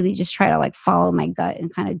really just try to like follow my gut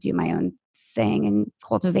and kind of do my own thing and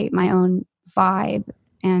cultivate my own vibe.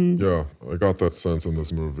 And Yeah, I got that sense in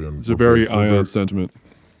this movie. And It's a very Ion sentiment.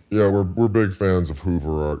 Yeah, we're big fans of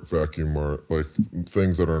Hoover art, vacuum art, like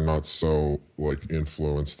things that are not so like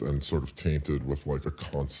influenced and sort of tainted with like a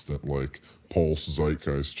constant like pulse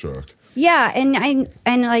zeitgeist check. yeah,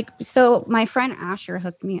 and like, so my friend Asher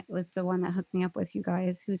was the one that hooked me up with you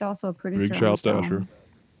guys, who's also a producer. Big shouts to Asher.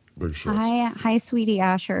 Big shots. Hi, sweetie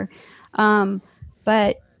Asher.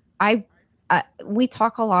 But we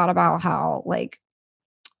talk a lot about how like,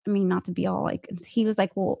 not to be all like, he was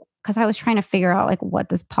like, well, because I was trying to figure out like what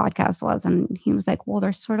this podcast was, and he was like, well,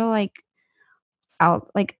 they're sort of like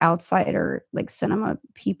outsider like cinema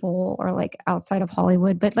people, or like outside of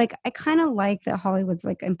Hollywood. But like I kind of like that Hollywood's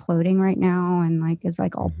like imploding right now and like is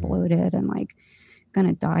like all bloated and like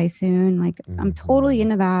gonna die soon. Like I'm totally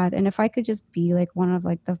into that. And if I could just be like one of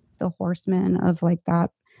like the horsemen of like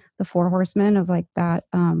that, the four horsemen of like that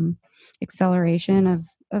acceleration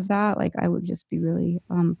of that, like I would just be really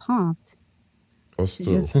pumped. Us to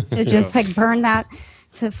too. just like burn that,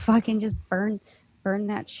 to fucking just burn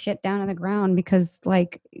that shit down to the ground, because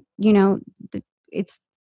like it's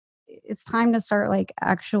time to start like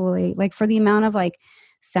actually like, for the amount of like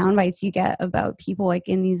sound bites you get about people like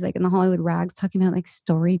in these like in the Hollywood rags talking about like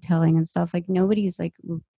storytelling and stuff, like nobody's like,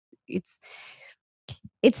 it's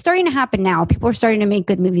starting to happen now. People are starting to make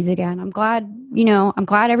good movies again. I'm glad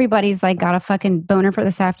everybody's like got a fucking boner for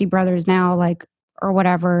the Safdie brothers now, like, or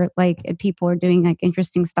whatever, like, and people are doing like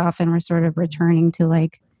interesting stuff, and we're sort of returning to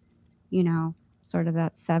like, sort of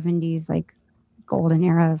that 70s like golden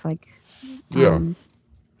era of like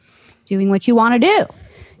doing what you want to do.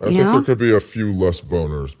 I think there could be a few less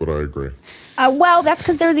boners, but I agree. Well, that's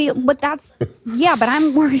because they're but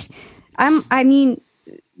I'm worried.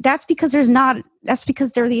 That's because that's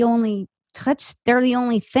because they're the only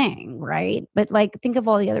thing, right? But like, think of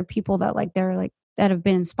all the other people that like, they're like, that have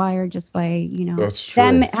been inspired just by, That's true.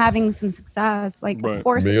 them having some success. Like, Right. of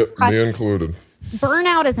course, Me included.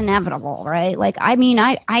 burnout is inevitable, right? Like, I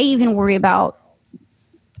even worry about,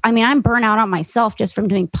 I'm burnt out on myself just from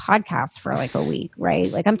doing podcasts for like a week,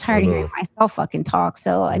 right? Like, I'm tired of hearing myself fucking talk.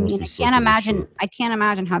 So, I can't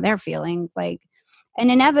imagine how they're feeling. Like,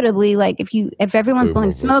 and inevitably, like, if everyone's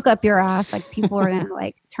blowing smoke up your ass, like, people are going to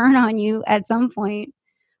like turn on you at some point.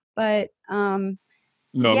 But,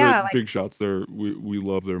 No, yeah, big shots there. We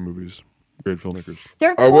love their movies. Great filmmakers.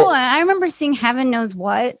 they're cool. And I remember seeing Heaven Knows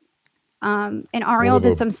What. And Ariel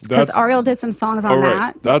did some songs on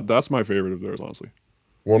that. That's my favorite of theirs, honestly.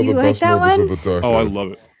 One of the best movies of the decade. Oh, I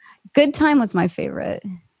love it. Good Time was my favorite.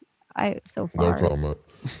 So far. No comment.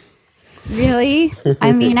 Really?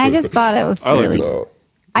 I just thought it was really.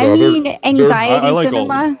 I Anxiety like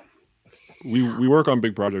Cinema. We work on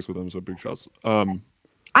big projects with them, so big shots.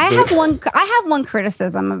 I have one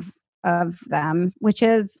criticism of them, which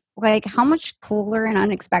is like, how much cooler and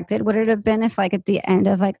unexpected would it have been if like at the end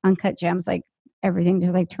of like Uncut Gems, like everything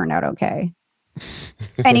just like turned out okay,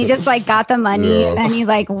 and he just like got the money, Yeah. and then he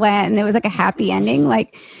like went, and it was like a happy ending.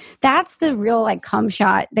 Like that's the real like cum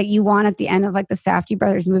shot that you want at the end of like the Safdie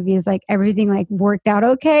brothers movie, is like everything like worked out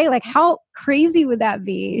okay. Like how crazy would that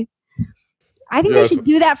be? I think Yeah, they should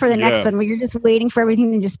do that for the next Yeah. one, where you're just waiting for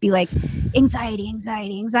everything to just be like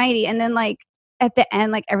anxiety, and then like at the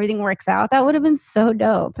end, like everything works out. That would have been so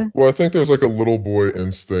dope. Well, I think there's like a little boy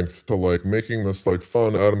instinct to like making this like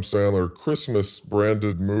fun Adam Sandler Christmas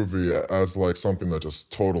branded movie as like something that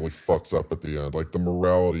just totally fucks up at the end. Like the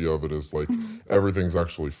morality of it is like everything's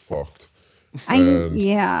actually fucked. And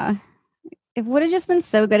Yeah. It would have just been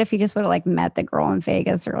so good if he just would have like met the girl in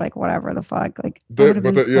Vegas or like whatever the fuck. Like that would have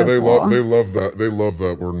been so cool. they love that. They love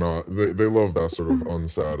that we're not. They love that sort of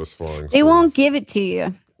unsatisfying. They sort won't of- give it to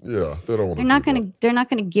you. Yeah, they don't want. They're not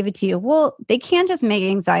gonna give it to you. Well, they can't just make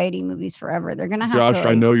anxiety movies forever. They're gonna have Josh, to. I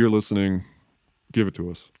Like, know you're listening. Give it to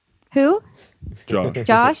us, who? Josh.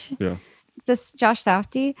 Josh? Yeah. This Josh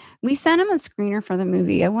Safdie. We sent him a screener for the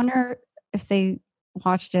movie. I wonder if they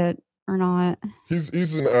watched it or not.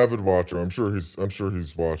 He's an avid watcher. I'm sure he's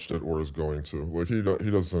watched it or is going to. Like he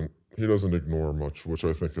doesn't ignore much, which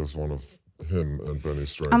I think is one of him and Benny's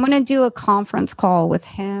strengths. I'm gonna do a conference call with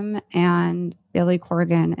him and Billy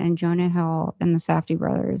Corgan and Jonah Hill and the Safdie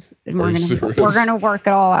brothers. And Are you we're serious? gonna work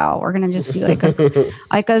it all out. We're gonna just do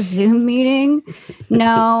like a Zoom meeting.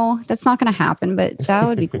 No, that's not gonna happen, but that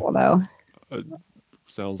would be cool though.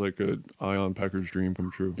 Sounds like a Ion Pecker's dream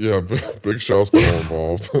come true. Yeah, big shouts to all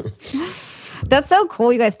involved. That's so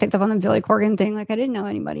cool. You guys picked up on the Billy Corgan thing. Like I didn't know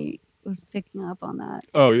anybody was picking up on that.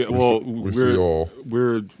 Oh yeah, well we see all.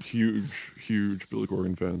 we're huge Billy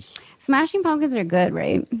Corgan fans. Smashing Pumpkins are good,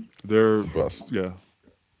 right? They're Best. yeah.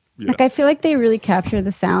 Like I feel like they really capture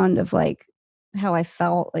the sound of like how I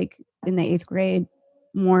felt like in the 8th grade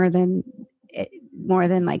more than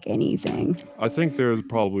like anything. I think they're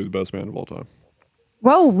probably the best band of all time.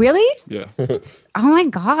 Whoa, really? Yeah. Oh my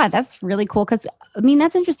God, that's really cool. Because I mean,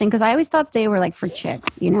 that's interesting. Because I always thought they were like for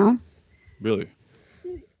chicks, you know? Really?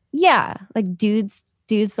 Yeah, like dudes,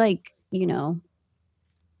 like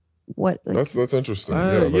what? Like, That's interesting.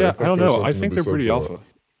 Yeah, I don't know. there's I something to think be they're said pretty for alpha.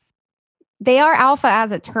 they are alpha,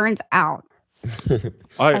 as it turns out.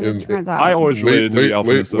 I As it turns out. I always related to the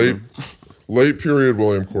alpha. late period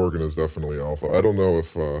William Corgan is definitely alpha. I don't know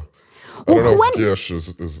if Gish is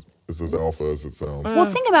as alpha as it sounds. Well,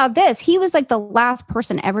 think about this. He was like the last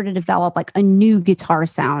person ever to develop like a new guitar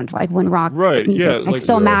sound, like when rock Right, music yeah, like like-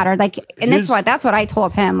 still Yeah. mattered. Like, and that's what I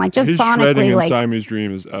told him. Like, just His shredding sonically, in like Siamese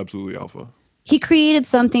Dream is absolutely alpha. he created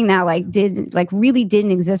something that really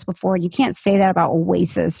didn't exist before. You can't say that about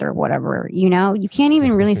Oasis or whatever. You know, you can't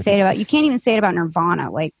even really say it about. You can't even say it about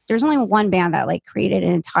Nirvana. Like, there's only one band that like created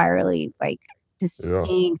an entirely like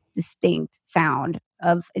distinct sound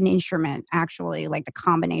of an instrument. Actually, like the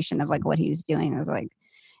combination of like what he was doing was like,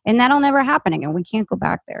 and that'll never happen again. We can't go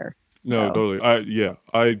back there. No, So- totally.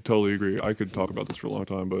 I totally agree. I could talk about this for a long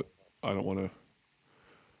time, but I don't want to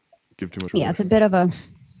give too much away. Yeah, it's a bit of a.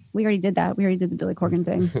 We already did that. We already did the Billy Corgan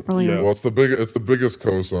thing earlier. Yeah. Well, it's the biggest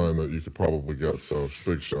cosign that you could probably get. So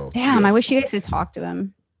big shouts. Damn, I wish you guys could talk to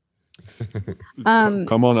him.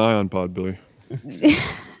 Come on Ion Pod, Billy. We're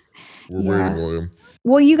Yeah. waiting, William.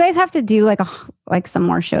 Well, you guys have to do like some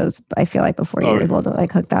more shows. I feel like before you're yeah. able to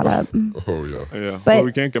like hook that up. Oh yeah. Yeah, But- well,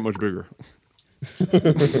 we can't get much bigger.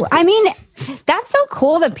 I mean, that's so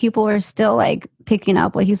cool that people are still like picking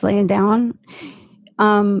up what he's laying down.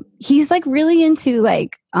 He's like really into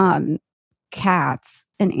like cats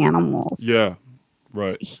and animals. Yeah,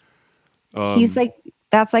 right. He's like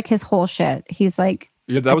that's like his whole shit. He's like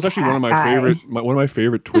yeah, that was actually one of my cat guy. favorite. One of my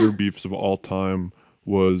favorite Twitter beefs of all time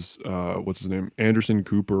was what's his name, Anderson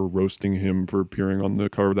Cooper roasting him for appearing on the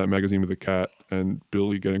cover of that magazine with a cat, and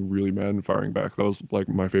Billy getting really mad and firing back. That was like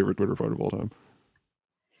my favorite Twitter fight of all time.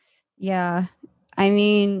 Yeah. I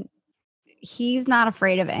mean, he's not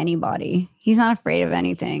afraid of anybody. He's not afraid of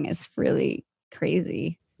anything. It's really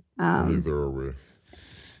crazy. Neither are we.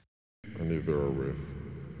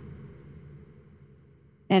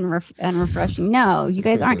 And refreshing. No, you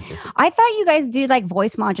guys aren't. I thought you guys did like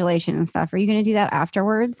voice modulation and stuff. Are you going to do that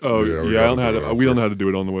afterwards? Oh Yeah, we yeah, I gotta don't know how do to. it We don't after. know how to do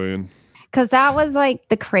it on the way in. Because that was like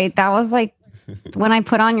that was like when I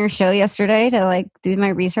put on your show yesterday to like do my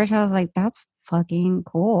research. I was like, that's fucking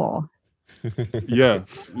cool. Yeah.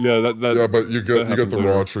 That Yeah, but you get happens the later.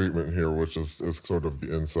 raw treatment here, which is sort of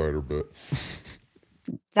the insider bit.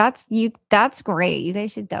 That's great. You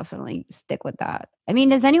guys should definitely stick with that. I mean,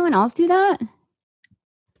 does anyone else do that?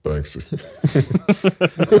 Thanks.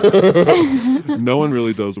 No one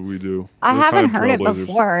really does what we do. I We're haven't kind of heard it trailblazers.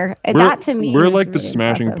 before. We're, That to me we're is like the really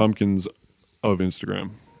Smashing impressive. Pumpkins of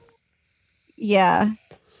Instagram. Yeah.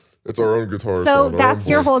 It's our own guitar So sound. that's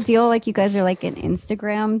your our own whole deal. Like you guys are like an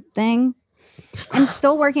Instagram thing. I'm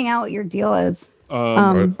still working out what your deal is.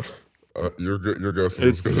 your guess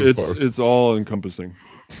is as good as ours. It's all encompassing.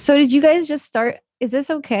 So did you guys just start? Is this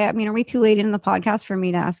okay? I mean, are we too late in the podcast for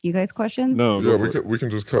me to ask you guys questions? No, Yeah, go for it. we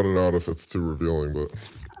can just cut it out if it's too revealing, but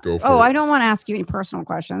go for it. Oh, I don't want to ask you any personal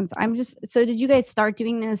questions. So did you guys start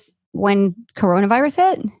doing this when coronavirus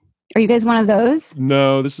hit? Are you guys one of those?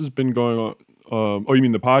 No, this has been going on. Oh, you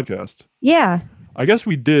mean the podcast? Yeah. I guess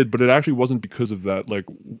we did, but it actually wasn't because of that. Like,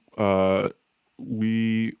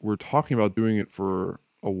 we were talking about doing it for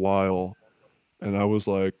a while, and I was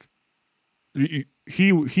like,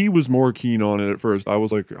 he was more keen on it at first. I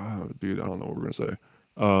was like, oh, dude, I don't know what we're gonna say,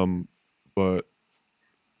 but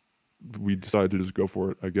we decided to just go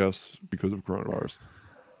for it, I guess, because of coronavirus.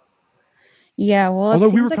 Yeah. Well, Although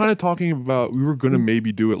we were kind of talking about we were gonna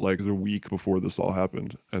maybe do it like the week before this all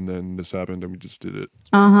happened, and then this happened, and we just did it.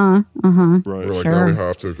 Right. We're like, Sure. now we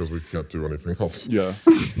have to because we can't do anything else. Yeah.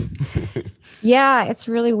 Yeah, it's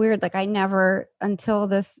really weird. Like I never until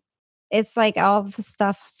this. It's like all the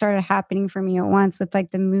stuff started happening for me at once with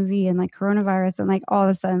like the movie and like coronavirus, and like all of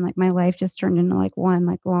a sudden like my life just turned into like one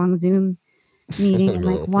like long Zoom meeting and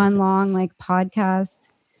like one long like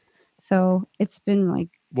podcast. So it's been like.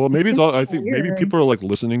 Well, maybe it's all. I think weird. maybe people are like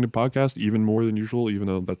listening to podcasts even more than usual, even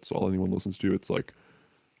though that's all anyone listens to. It's like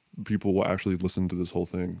people will actually listen to this whole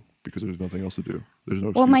thing because there's nothing else to do. There's no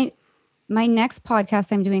excuse. Well, my next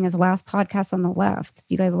podcast I'm doing is Last Podcast on the Left.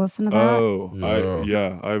 Do you guys listen to that? Oh,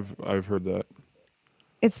 I've heard that.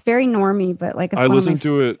 It's very normy, but like it's I listened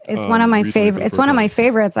to it. It's one of my favorite. It's one of my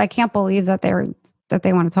favorites. I can't believe that they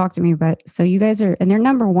want to talk to me. But so you guys are, and they're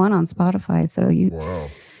number one on Spotify. So Wow.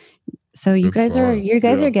 So you Good guys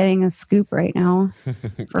sign. are getting a scoop right now,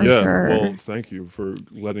 for Yeah. sure. Well, thank you for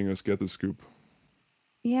letting us get the scoop.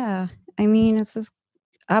 Yeah, I mean, it's just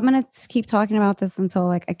I'm gonna keep talking about this until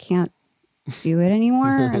like I can't do it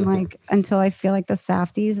anymore, and like until I feel like the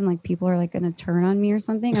Safties and like people are like gonna turn on me or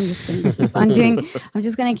something. I'm just gonna keep on doing. I'm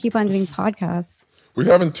just gonna keep on doing podcasts. We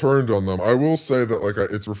haven't turned on them. I will say that like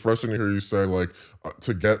it's refreshing to hear you say like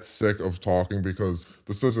to get sick of talking, because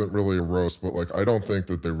this isn't really a roast, but like I don't think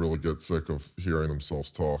that they really get sick of hearing themselves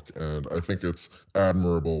talk, and I think it's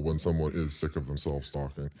admirable when someone is sick of themselves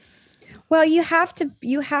talking. Well, you have to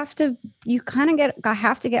have to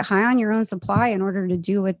get high on your own supply in order to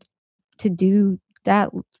do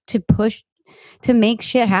that, to push, to make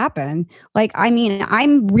shit happen. Like, I mean,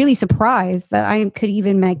 I'm really surprised that I could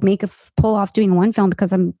even pull off doing one film,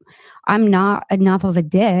 because I'm not enough of a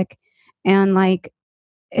dick. And like,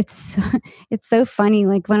 it's so funny.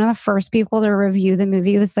 Like one of the first people to review the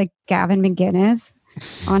movie was like Gavin McGinnis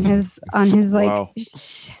on his like Wow.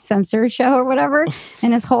 censor show or whatever.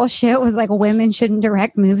 And his whole shit was like, women shouldn't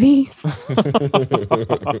direct movies.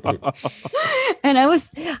 And I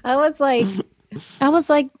was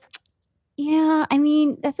like, yeah, I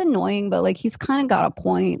mean, that's annoying, but like he's kind of got a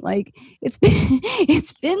point. Like it's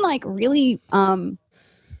been like really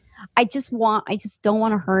I just don't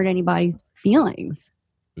want to hurt anybody's feelings.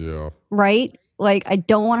 Yeah. Right? Like I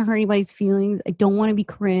don't want to hurt anybody's feelings. I don't want to be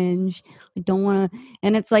cringe. I don't want to,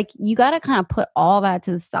 and it's like you got to kind of put all that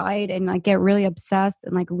to the side and like get really obsessed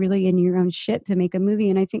and like really in your own shit to make a movie.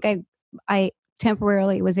 And I think I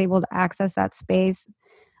temporarily was able to access that space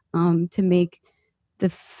to make the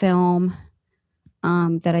film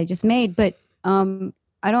that I just made. But I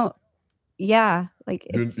don't, yeah, like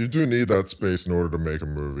you do need that space in order to make a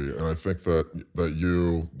movie, and I think that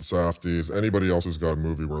you, the Safties, anybody else who's got a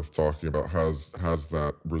movie worth talking about has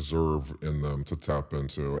that reserve in them to tap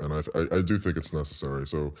into, and I do think it's necessary.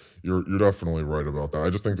 So you're definitely right about that. I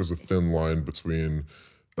just think there's a thin line between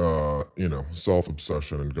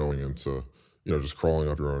self-obsession and going into just crawling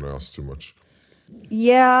up your own ass too much.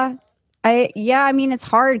 Yeah. I mean, it's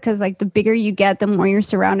hard because like the bigger you get, the more you're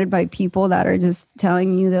surrounded by people that are just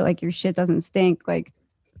telling you that like your shit doesn't stink, like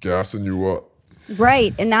gassing you up.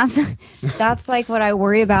 Right. And that's like what I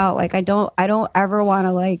worry about. Like I don't ever want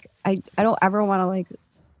to like I don't ever want to like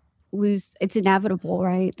lose. It's inevitable,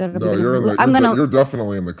 right? That No, you're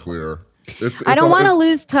definitely in the clear. I don't want to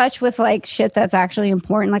lose touch with like shit that's actually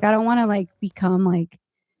important. Like I don't want to like become like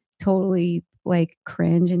totally like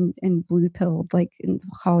cringe and blue pilled like in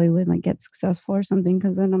Hollywood, like get successful or something,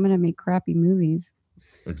 because then I'm gonna make crappy movies.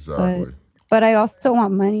 Exactly. But I also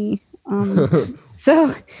want money.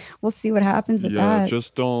 So we'll see what happens with that.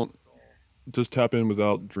 Just tap in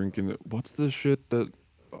without drinking it. What's the shit that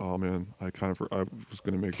Oh man, I was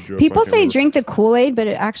gonna make a joke. People I can't say remember. drink the Kool-Aid, but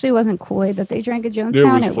it actually wasn't Kool-Aid that they drank at Yeah,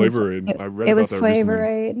 Jonestown. it was Flavor Aid. I read it about was that Flavor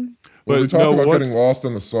recently. Aid. Well, we But talk no, about what? getting lost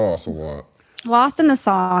in the sauce a lot. Lost in the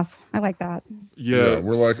sauce. I like that. Yeah,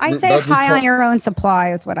 We're like I we- say that- we high talk- on your own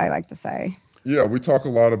supply is what I like to say. Yeah, we talk a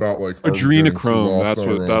lot about like are we getting too adrenochrome. lost That's in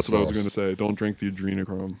our what own that's what I was sauce? gonna say. Don't drink the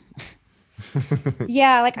adrenochrome.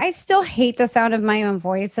 Yeah, like I still hate the sound of my own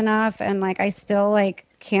voice enough, and like I still like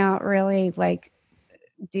can't really like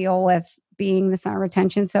deal with being the center of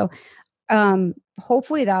attention. So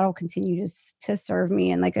hopefully that'll continue to serve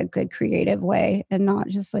me in like a good creative way and not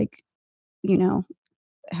just like, you know,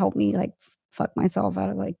 help me like fuck myself out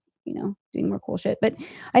of like, you know, doing more cool shit. But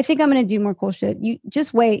I think I'm gonna do more cool shit. You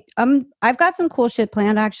just wait. I've got some cool shit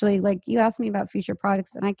planned actually. Like you asked me about future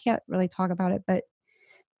projects and I can't really talk about it, but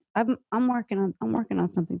I'm working on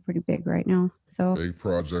something pretty big right now. So Big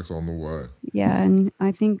projects on the way. yeah, and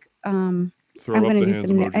I think Throw I'm up gonna the do hands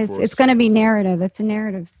some. emoji for It's us. gonna be narrative. It's a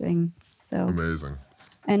narrative thing. So Amazing.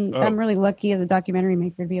 and Oh. I'm really lucky as a documentary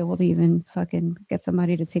maker to be able to even fucking get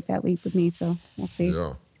somebody to take that leap with me. So we'll see.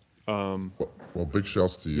 Yeah. Well, big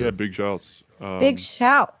shouts to you. Yeah, big shouts. Big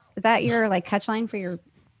shouts. Is that your like catchline for your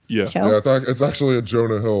Yeah. show? Yeah, it's actually a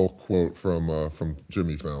Jonah Hill quote from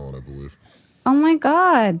Jimmy Fallon, I believe. Oh my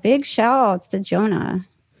god! Big shouts to Jonah.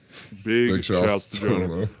 Big shouts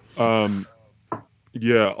to Jonah.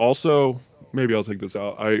 Yeah. Also, maybe I'll take this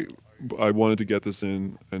out. I wanted to get this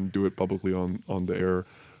in and do it publicly on the air.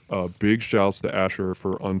 Big shouts to Asher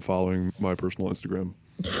for unfollowing my personal Instagram.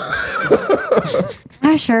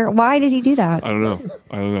 Asher, why did he do that? I don't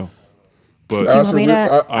know. But Do you want me to?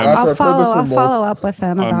 Asher, I'll I've heard this follow. from I'll follow up with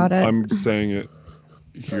him about it. I'm saying it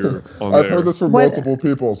here on I've the air. heard this from What- multiple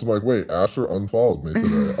people. So I'm like, wait, Asher unfollowed me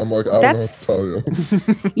today. I'm like, I don't know what to tell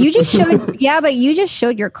you. You just showed. Yeah, but you just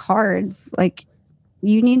showed your cards. Like,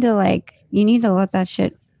 you need to let that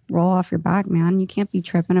shit roll off your back, man. You can't be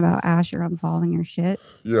tripping about Asher unfollowing your shit.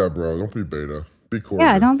 Yeah, bro, don't be beta. Be Corgan.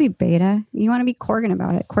 Yeah, don't be beta. You want to be Corgan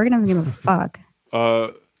about it. Corgan doesn't give a fuck.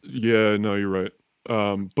 Yeah, no, you're right.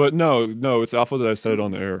 But no, it's alpha that I said it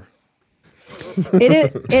on the air.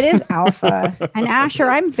 It is alpha. And Asher,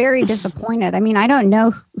 I'm very disappointed. I mean, I don't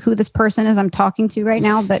know who this person is I'm talking to right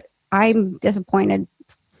now, but I'm disappointed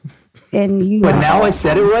in you. But now I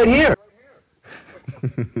said it right here.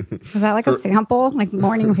 Was that like a sample, like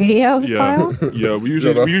morning radio style? Yeah, we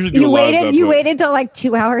usually do You a live waited. that, You but- waited till like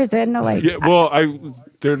 2 hours in to like. Yeah, well,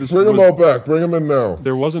 there just Bring them all back. Bring them in now.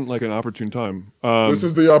 there wasn't like an opportune time. This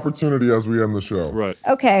is the opportunity as we end the show. Right.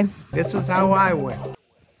 Okay, This is how I went.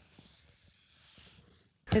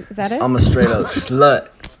 is that it? I'm a straight up slut.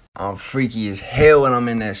 I'm freaky as hell when I'm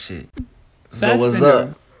in that shit. So what's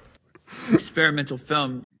up? Experimental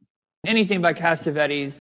film. Anything by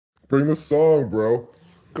Cassavetes, Bring the song, bro.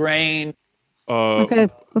 Grain. Okay,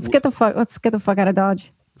 let's get the fuck out of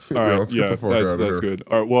Dodge. All right. let's get the fuck out of that's here. good.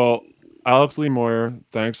 All right. Well, Alex Lee Moyer,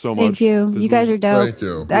 thanks so much. Thank you. This You guys was are dope. Thank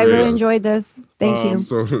you. I really Yeah. enjoyed this. Thank you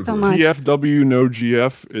So did so we. much. TFW no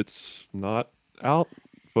GF. It's not out,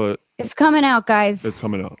 but It's coming out, guys. it's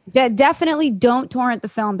coming out. Definitely don't torrent the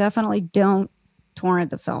film. Definitely don't torrent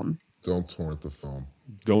the film. Don't torrent the film.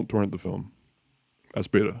 Don't torrent the film. That's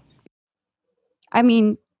beta. I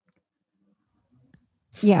mean,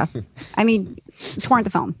 yeah. I mean, torrent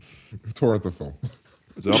the film. Torrent the film.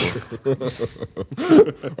 It's out.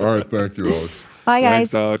 All right, thank you, Alex. Bye,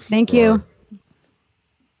 guys. Thanks, Alex. Thank you.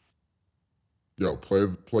 Yo,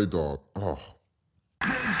 play dog. Oh.